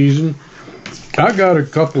the season, I got a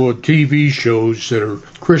couple of TV shows that are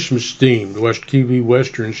Christmas themed, TV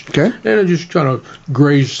westerns. Okay. And I just kind of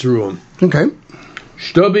grazed through them. Okay.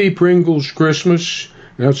 Stubby Pringle's Christmas.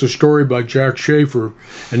 That's a story by Jack Schaefer,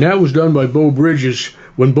 and that was done by Bo Bridges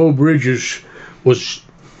when Bo Bridges was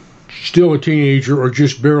still a teenager or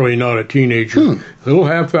just barely not a teenager. Little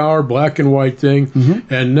half-hour black and white thing,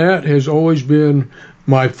 and that has always been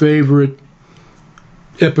my favorite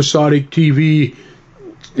episodic TV.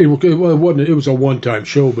 It was a one-time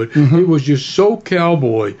show, but it was just so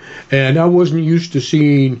cowboy, and I wasn't used to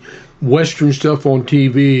seeing Western stuff on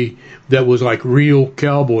TV that was like real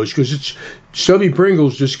cowboys, because it's Stubby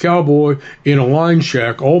Pringle's this cowboy in a line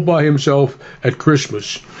shack all by himself at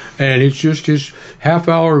Christmas, and it's just his half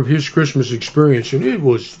hour of his Christmas experience, and it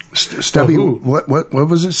was Stubby. What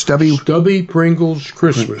was it? Stubby Pringle's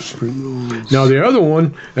Christmas. Pringles. Now the other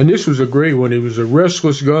one, and this was a great one. It was a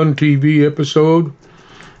Restless Gun TV episode.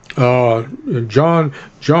 And John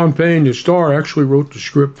Payne, the star, actually wrote the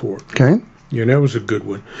script for it. Okay. Yeah, that was a good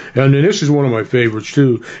one. And then this is one of my favorites,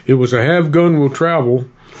 too. It was a Have Gun Will Travel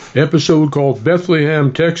episode called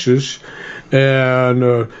Bethlehem, Texas. And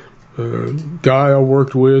a guy I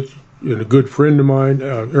worked with, and a good friend of mine,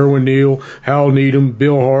 Erwin Neal, Hal Needham,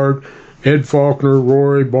 Bill Hart, Ed Faulkner,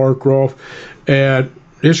 Rory Barcroft. And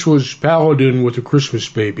this was Paladin with a Christmas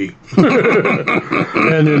baby.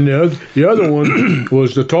 And then the other one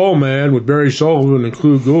was The Tall Man with Barry Sullivan and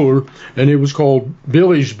Clu Guller, and it was called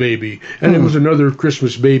Billy's Baby, and it was another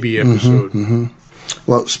Christmas baby episode.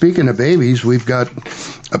 Well, speaking of babies, we've got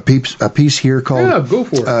a piece here called go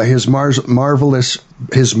for it. His Marvelous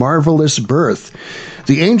Birth.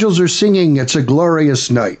 The angels are singing, it's a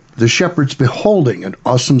glorious night. The shepherds beholding an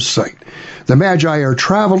awesome sight. The Magi are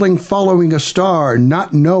traveling, following a star,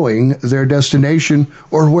 not knowing their destination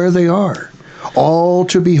or where they are. All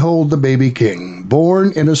to behold the baby king,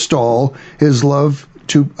 born in a stall, his love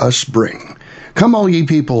to us bring. Come all ye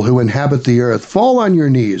people who inhabit the earth, fall on your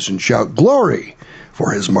knees and shout glory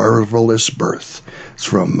for his marvelous birth. It's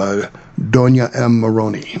from Doña M.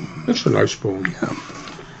 Maroney. That's a nice poem. Yeah.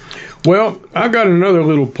 Well, I got another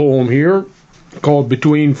little poem here called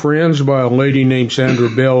Between Friends by a lady named Sandra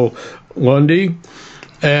Bell Lundy.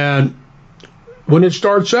 And when it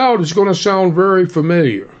starts out, it's going to sound very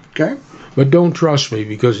familiar. Okay. But don't trust me,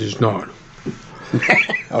 because it's not.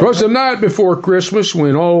 Twas the night before Christmas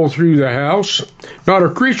when all through the house not a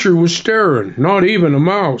creature was stirring, not even a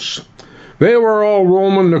mouse. They were all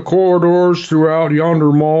roaming the corridors throughout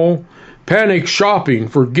yonder mall, panic shopping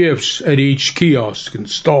for gifts at each kiosk and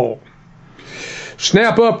stall.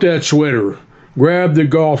 Snap up that sweater, grab the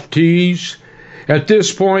golf tees. At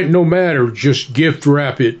this point, no matter, just gift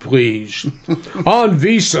wrap it, please. On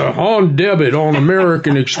Visa, on debit, on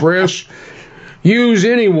American Express. Use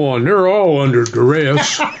anyone, they're all under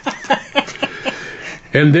duress.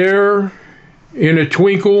 And there, in a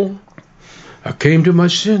twinkle, I came to my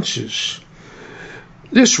senses.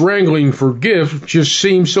 This wrangling for gift just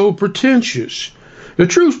seemed so pretentious. The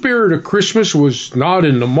true spirit of Christmas was not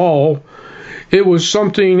in the mall. It was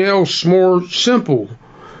something else more simple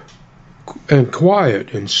and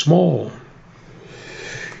quiet and small.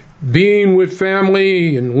 Being with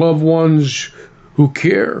family and loved ones who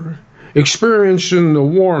care, experiencing the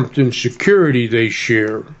warmth and security they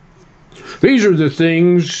share. These are the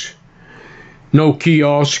things no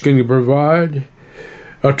kiosk can provide.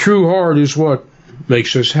 A true heart is what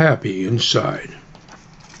makes us happy inside.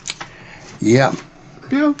 Yeah.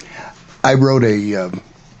 I wrote a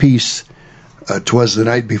piece, 'Twas the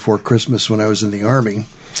Night Before Christmas, when I was in the Army,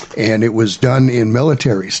 and it was done in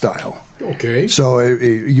military style. Okay. So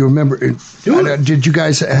you remember, did you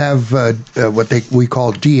guys have what we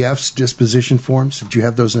call DFs, disposition forms? Did you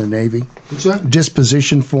have those in the Navy? What's that?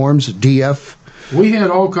 Disposition forms, DF. We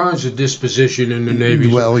had all kinds of disposition in the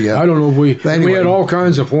Navy. Well, yeah. I don't know if we had all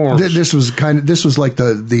kinds of forms. This was like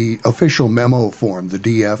the official memo form, the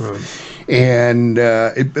DF. Right. And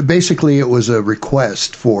basically it was a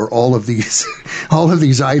request for all of these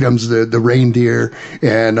items, the reindeer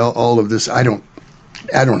and all of this. I don't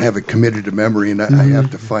have it committed to memory, and I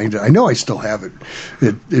have to find it. I know I still have it.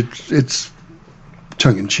 It's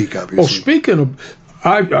tongue in cheek, obviously. Well, speaking of,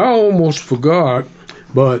 I almost forgot,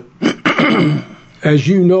 but as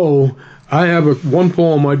you know, I have one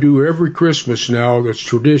poem I do every Christmas now that's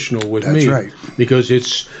traditional with me. That's right. Because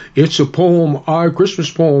it's a Christmas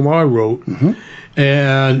poem I wrote,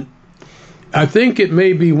 and I think it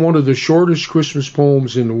may be one of the shortest Christmas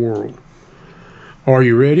poems in the world. Are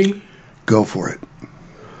you ready? Go for it.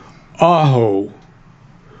 Aho,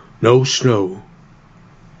 no snow.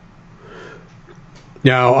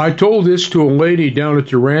 Now, I told this to a lady down at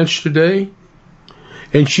the ranch today,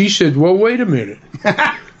 and she said, well, wait a minute.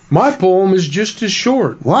 My poem is just as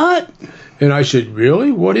short. What? And I said,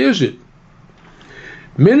 really? What is it?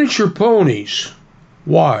 Miniature ponies.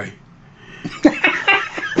 Why?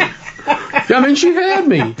 I mean, she had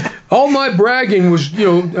me. all my bragging was,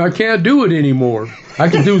 I can't do it anymore. I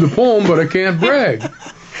can do the poem, but I can't brag.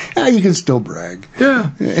 You can still brag.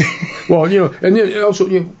 Yeah. Well, and then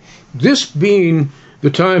also, this being the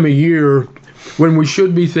time of year when we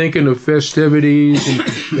should be thinking of festivities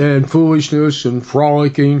and foolishness and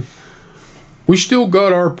frolicking, we still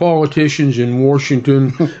got our politicians in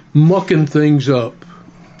Washington mucking things up.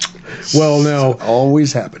 Well, now,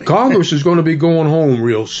 always happening. Congress is going to be going home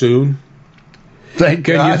real soon. Thank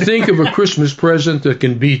God. Can you think of a Christmas present that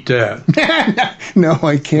can beat that? No,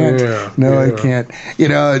 I can't. Yeah, I can't.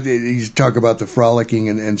 You talk about the frolicking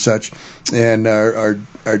and such, and our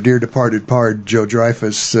dear departed pard, Joe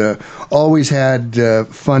Dreyfus, always had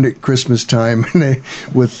fun at Christmas time.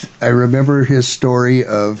 I remember his story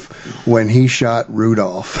of when he shot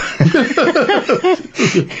Rudolph.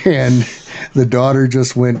 And the daughter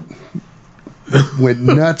just went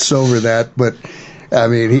nuts over that, but I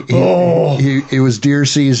mean, it was deer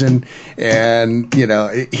season, and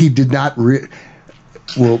he did not.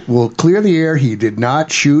 We'll clear the air. He did not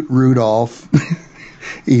shoot Rudolph.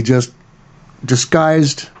 He just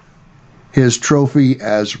disguised his trophy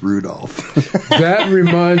as Rudolph. That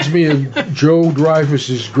reminds me of Joe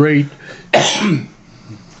Dreyfus's great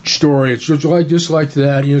story. It's just like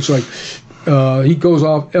that. It's like. He goes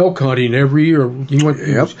off elk hunting every year.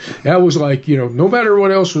 That was like, no matter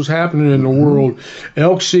what else was happening in the world,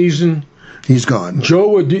 elk season, he's gone.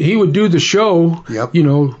 Joe would do the show. Yep. He'd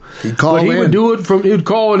call it in. He'd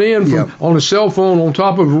call it in on a cell phone on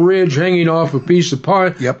top of a ridge, hanging off a piece of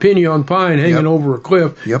pine, pinyon pine, hanging over a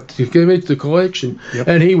cliff. To make the collection,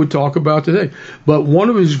 and he would talk about the thing. But one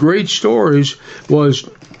of his great stories was.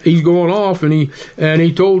 He's going off, and he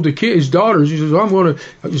told his daughters, he says, I'm going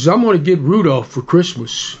to get Rudolph for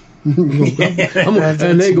Christmas.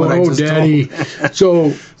 And they go, oh, Daddy.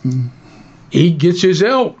 So he gets his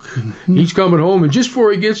elk. He's coming home, and just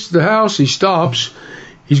before he gets to the house, he stops.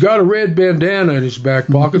 He's got a red bandana in his back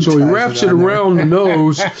pocket, so he wraps it around the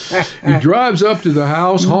nose. He drives up to the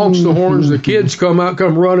house, honks the horns. The kids come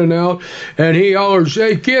running out, and he hollers,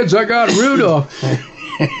 "Hey, kids, I got Rudolph."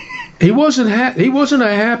 He wasn't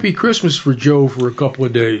a happy Christmas for Joe for a couple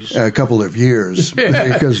of days. A couple of years.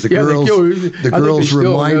 Because the girls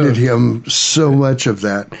reminded him so much of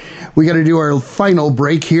that. We got to do our final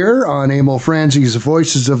break here on Emil Franzi's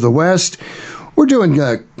Voices of the West. We're doing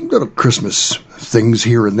little Christmas things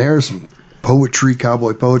here and there, some poetry,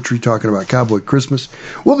 cowboy poetry, talking about Cowboy Christmas.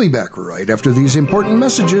 We'll be back right after these important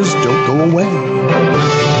messages. Don't go away.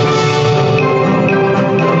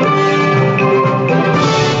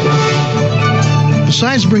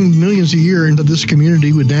 Besides bringing millions a year into this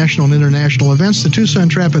community with national and international events, the Tucson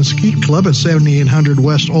Trap and Skeet Club at 7800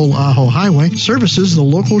 West Old Ajo Highway services the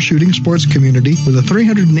local shooting sports community with a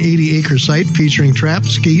 380-acre site featuring trap,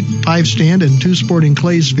 skeet, 5-stand, and 2 sporting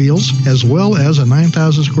clays fields, as well as a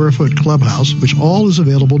 9,000-square-foot clubhouse, which all is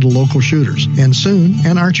available to local shooters, and soon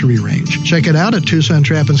an archery range. Check it out at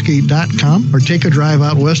TucsonTrapandSkeet.com or take a drive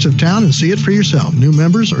out west of town and see it for yourself. New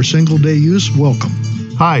members or single-day use, welcome.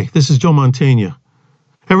 Hi, this is Joe Mantegna.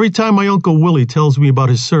 Every time my Uncle Willie tells me about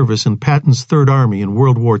his service in Patton's Third Army in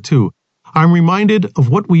World War II, I'm reminded of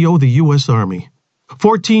what we owe the U.S. Army.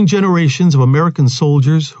 14 generations of American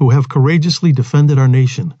soldiers who have courageously defended our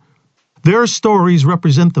nation. Their stories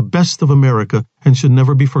represent the best of America and should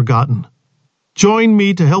never be forgotten. Join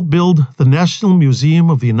me to help build the National Museum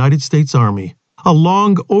of the United States Army, a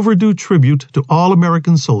long overdue tribute to all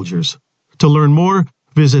American soldiers. To learn more,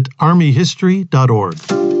 visit armyhistory.org.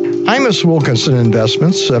 Imus Wilkinson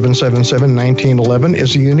Investments, 777-1911,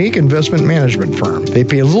 is a unique investment management firm. They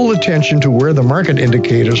pay little attention to where the market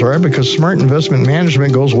indicators are because smart investment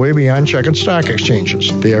management goes way beyond checkered stock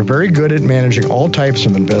exchanges. They are very good at managing all types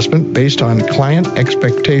of investment based on client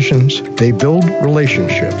expectations. They build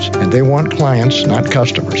relationships, and they want clients, not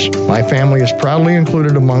customers. My family is proudly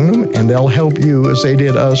included among them, and they'll help you, as they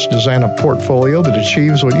did us, design a portfolio that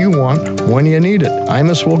achieves what you want when you need it.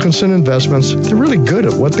 Imus Wilkinson Investments, they're really good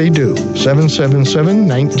at what they do.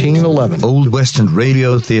 777-1911. Old Western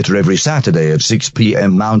Radio Theater every Saturday at 6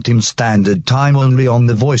 p.m. Mountain Standard Time only on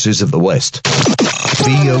the Voices of the West.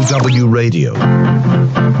 BOW Radio.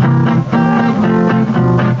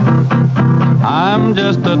 I'm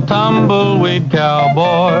just a tumbleweed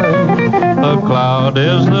cowboy. A cloud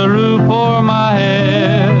is the roof for my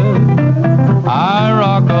head. I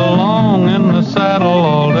rock along in the saddle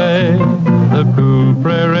all day. The cool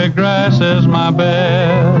prairie grass is my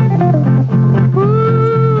bed.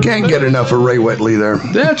 Can't get enough of Ray Whitley there.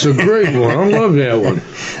 That's a great one. I love that one.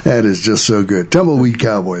 That is just so good. Tumbleweed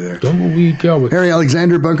Cowboy there. Tumbleweed Cowboy. Harry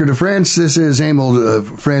Alexander, Bunker de France. This is Emil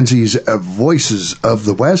Franzi's Voices of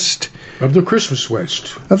the West. Of the Christmas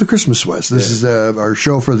West. Of the Christmas West. This is our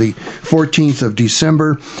show for the 14th of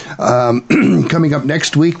December. Coming up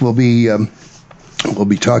next week, we'll be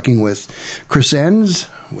talking with Chris Enns,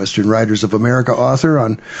 Western Writers of America author,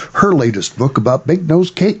 on her latest book about Big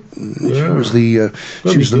Nose Kate. She was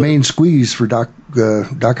the main squeeze for Doc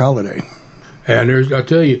Holliday. And I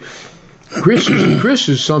tell you, Chris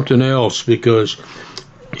is something else, because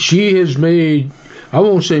she has made, I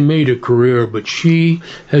won't say made a career, but she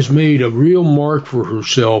has made a real mark for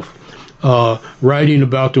herself writing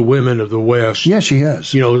about the women of the West. Yeah, she has.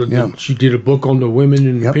 She did a book on the women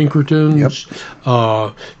in Pinkertons.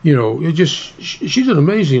 She's an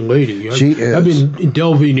amazing lady. She is. I've been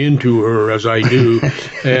delving into her as I do,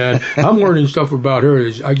 and I'm learning stuff about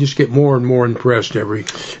her. I just get more and more impressed every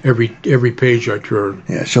page I turn.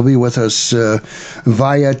 Yeah, she'll be with us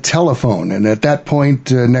via telephone, and at that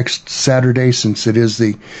point next Saturday, since it is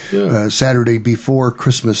the Saturday before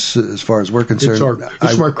Christmas, as far as we're concerned,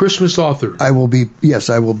 it's our Christmas author. I will be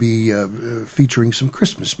featuring some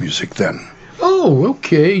Christmas music then. Oh,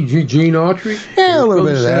 okay. Gene Autry? Yeah, a little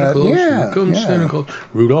bit of that. Here comes Santa Claus.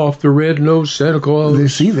 Rudolph the Red-Nosed Santa Claus. They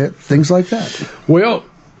see that. Things like that. Well,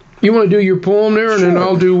 you want to do your poem there, and then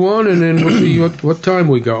I'll do one, and then we'll see what time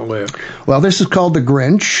we got left. Well, this is called The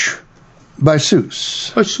Grinch by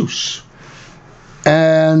Seuss.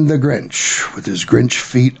 And the Grinch, with his Grinch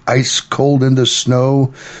feet ice cold in the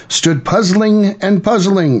snow, stood puzzling and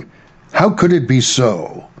puzzling. How could it be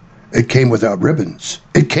so? It came without ribbons.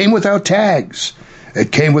 It came without tags.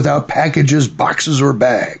 It came without packages, boxes, or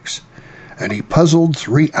bags. And he puzzled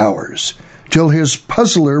 3 hours, till his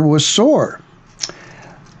puzzler was sore.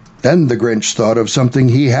 Then the Grinch thought of something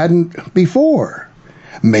he hadn't before.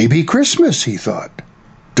 Maybe Christmas, he thought,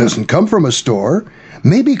 doesn't come from a store.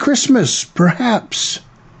 Maybe Christmas, perhaps,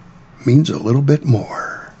 means a little bit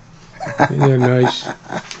more. Yeah, nice.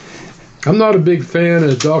 I'm not a big fan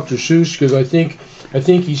of Dr. Seuss, because I think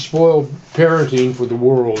he spoiled parenting for the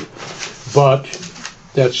world. But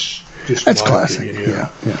that's just my classic. Opinion,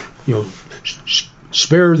 yeah.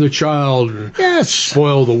 Spare the child and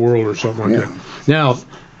spoil the world, or something like that. Now,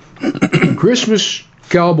 Christmas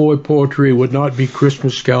cowboy poetry would not be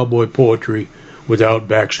Christmas cowboy poetry without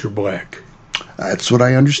Baxter Black. That's what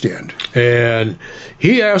I understand. And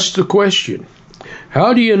he asked the question,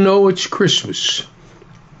 how do you know it's Christmas?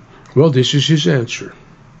 Well, this is his answer.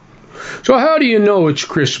 So how do you know it's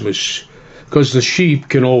Christmas? Because the sheep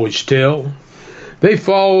can always tell. They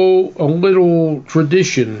follow a little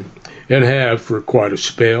tradition and have for quite a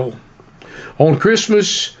spell. On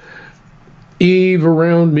Christmas Eve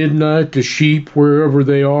around midnight, the sheep, wherever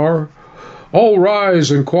they are, all rise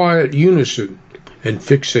in quiet unison and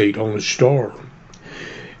fixate on a star.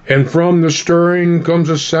 And from the stirring comes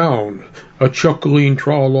a sound, a chuckling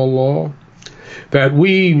tra-la-la, that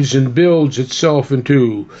weaves and builds itself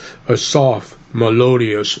into a soft,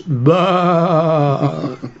 melodious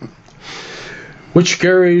ba, which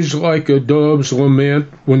carries like a dove's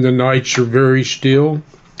lament when the nights are very still,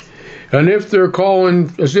 and as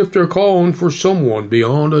if they're calling for someone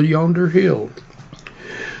beyond a yonder hill.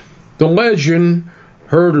 The legend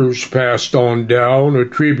herders passed on down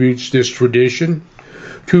attributes this tradition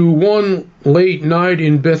to one late night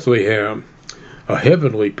in Bethlehem, a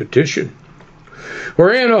heavenly petition,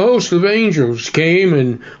 wherein a host of angels came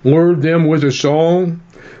and lured them with a song.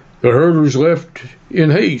 The herders left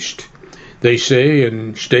in haste, they say,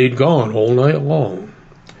 and stayed gone all night long.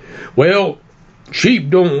 Well, sheep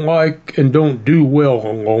don't like and don't do well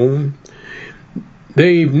alone.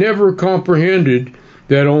 They've never comprehended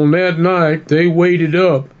that on that night they waited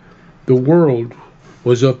up, the world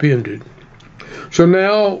was upended. So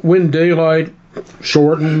now, when daylight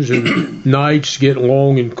shortens and nights get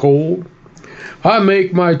long and cold, I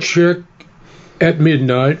make my check at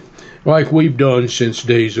midnight like we've done since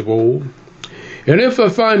days of old. And if I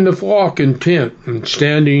find the flock intent and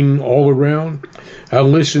standing all around, I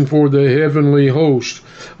listen for the heavenly host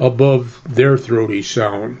above their throaty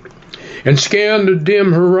sound, and scan the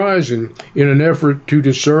dim horizon in an effort to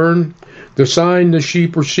discern the sign the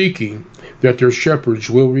sheep are seeking that their shepherds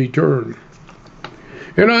will return.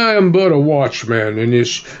 And I am but a watchman in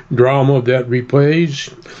this drama that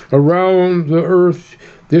replays around the earth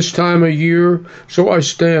this time of year, so I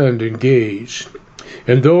stand and gaze.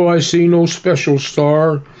 And though I see no special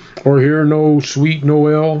star or hear no sweet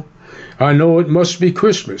Noel, I know it must be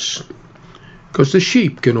Christmas, 'cause the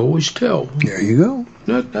sheep can always tell. There you go.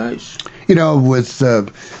 Not nice. You know, with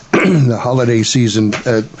the holiday season,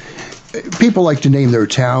 people like to name their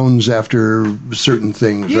towns after certain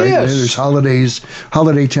things, right? Yes. There's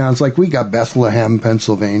holiday towns, like we got Bethlehem,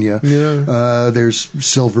 Pennsylvania. Yeah. There's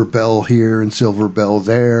Silver Bell here and Silver Bell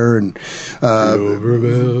there, and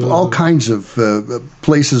all kinds of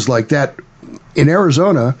places like that. In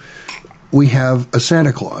Arizona, we have a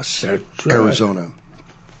Santa Claus, That's right. Arizona.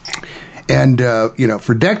 And,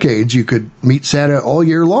 for decades, you could meet Santa all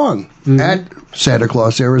year long at Santa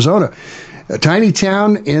Claus, Arizona. A tiny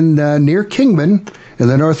town in near Kingman in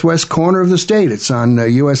the northwest corner of the state. It's on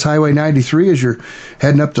U.S. Highway 93 as you're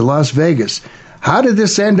heading up to Las Vegas. How did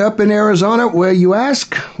this end up in Arizona? Well, you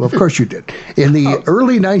ask? Well, of course you did. In the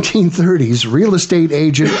early 1930s, real estate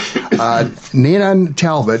agent Nina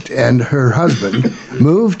Talbot and her husband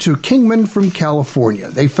moved to Kingman from California.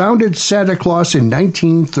 They founded Santa Claus in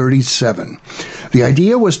 1937. The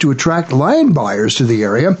idea was to attract land buyers to the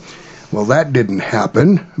area. Well, that didn't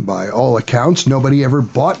happen. By all accounts, nobody ever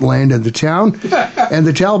bought land in the town, and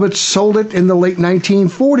the Talbots sold it in the late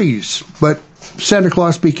 1940s. But Santa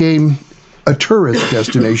Claus became a tourist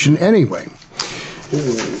destination anyway.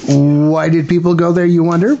 Why did people go there, you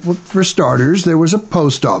wonder? Well, for starters, there was a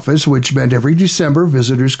post office, which meant every December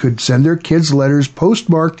visitors could send their kids letters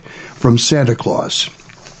postmarked from Santa Claus.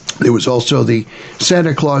 There was also the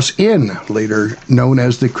Santa Claus Inn, later known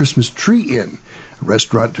as the Christmas Tree Inn, a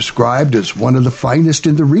restaurant described as one of the finest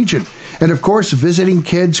in the region. And of course, visiting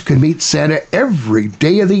kids could meet Santa every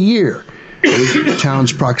day of the year. The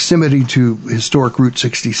town's proximity to historic Route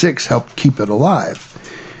 66 helped keep it alive.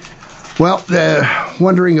 Well,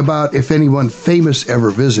 wondering about if anyone famous ever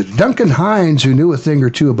visited. Duncan Hines, who knew a thing or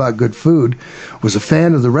two about good food, was a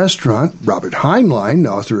fan of the restaurant. Robert Heinlein,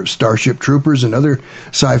 author of Starship Troopers and other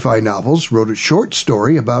sci-fi novels, wrote a short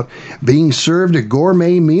story about being served a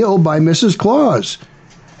gourmet meal by Mrs. Claus.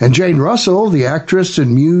 And Jane Russell, the actress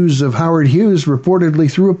and muse of Howard Hughes,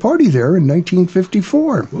 reportedly threw a party there in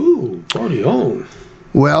 1954. Ooh, party on.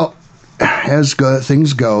 Well, as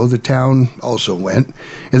things go, the town also went.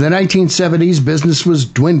 In the 1970s, business was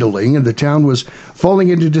dwindling and the town was falling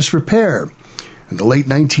into disrepair. In the late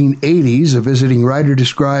 1980s, a visiting writer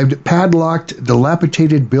described padlocked,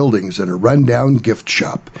 dilapidated buildings and a rundown gift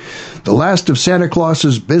shop. The last of Santa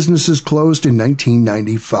Claus's businesses closed in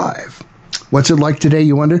 1995. What's it like today,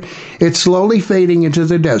 you wonder? It's slowly fading into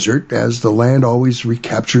the desert, as the land always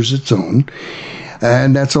recaptures its own.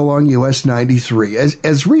 And that's along US 93.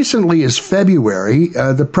 As recently as February,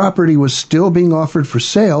 the property was still being offered for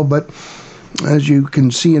sale, but as you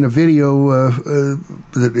can see in a video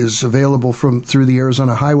that is available through the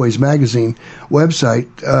Arizona Highways Magazine website,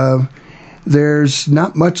 there's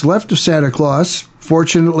not much left of Santa Claus.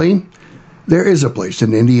 Fortunately, there is a place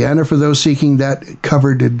in Indiana for those seeking that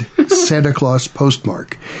coveted Santa Claus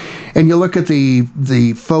postmark. And you look at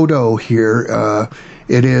the photo here,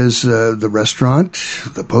 it is the restaurant,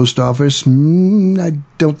 the post office. I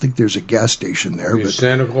don't think there's a gas station there. Was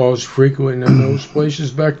Santa Claus frequent in those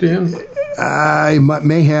places back then? I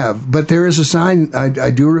may have, but there is a sign.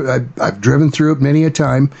 I've driven through it many a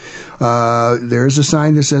time. There is a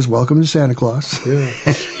sign that says "Welcome to Santa Claus." Yeah,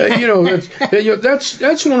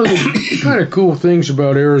 that's one of the kind of cool things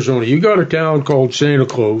about Arizona. You got a town called Santa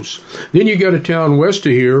Claus, then you got a town west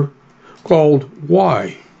of here called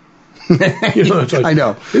Y. It's like, I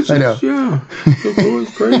know. Yeah,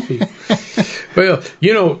 it's crazy. Well,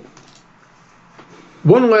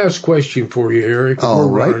 one last question for you, Eric. We're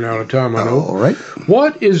running out of time, I know. All right.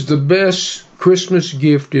 What is the best Christmas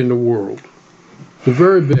gift in the world? The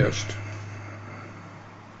very best.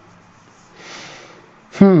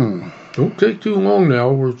 Don't take too long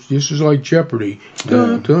now. This is like Jeopardy.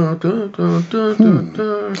 Dun, dun, dun, dun, dun, dun,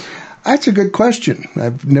 dun. That's a good question.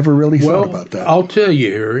 I've never really thought about that. I'll tell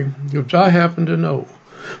you, Harry, if I happen to know.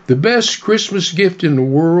 The best Christmas gift in the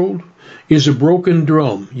world is a broken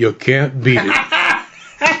drum. You can't beat it.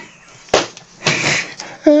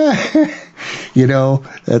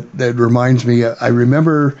 That reminds me, I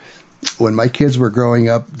remember when my kids were growing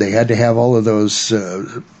up, they had to have all of those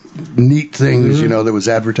neat things, that was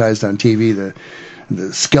advertised on TV, the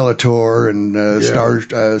Skeletor and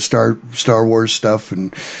Star Wars stuff,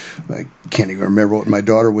 and I can't even remember what my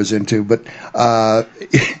daughter was into, but I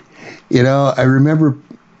remember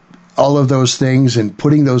all of those things and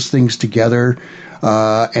putting those things together,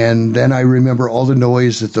 and then I remember all the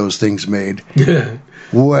noise that those things made.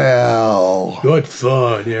 Well, good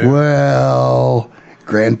fun. Yeah. Well,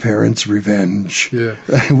 grandparents' revenge. Yeah.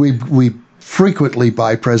 We frequently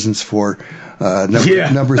buy presents for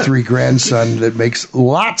number 3 grandson that makes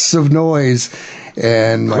lots of noise.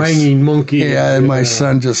 And clanging monkey. Yeah, and my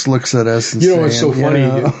son just looks at us and it's so funny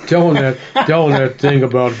telling that thing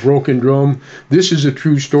about broken drum. This is a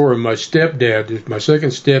true story. My second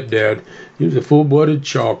stepdad, he was a full-blooded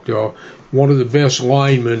Choctaw, one of the best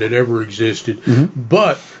linemen that ever existed. Mm-hmm.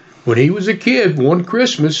 But when he was a kid, one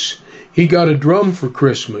Christmas, he got a drum for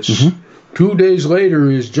Christmas. Mm-hmm. 2 days later,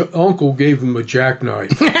 his uncle gave him a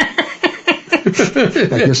jackknife. I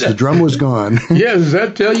guess the drum was gone. Yeah, does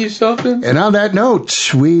that tell you something? And on that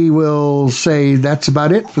note, we will say that's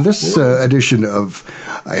about it for this edition of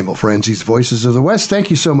Emil Franzi's Voices of the West.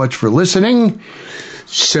 Thank you so much for listening.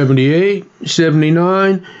 78,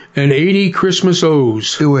 79, and 80 Christmas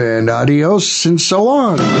O's. And adios and so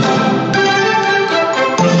long.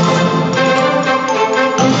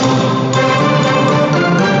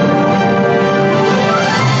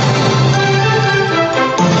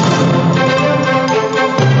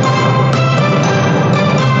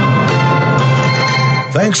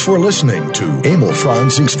 Thanks for listening to Emil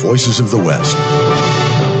Franzi's Voices of the West.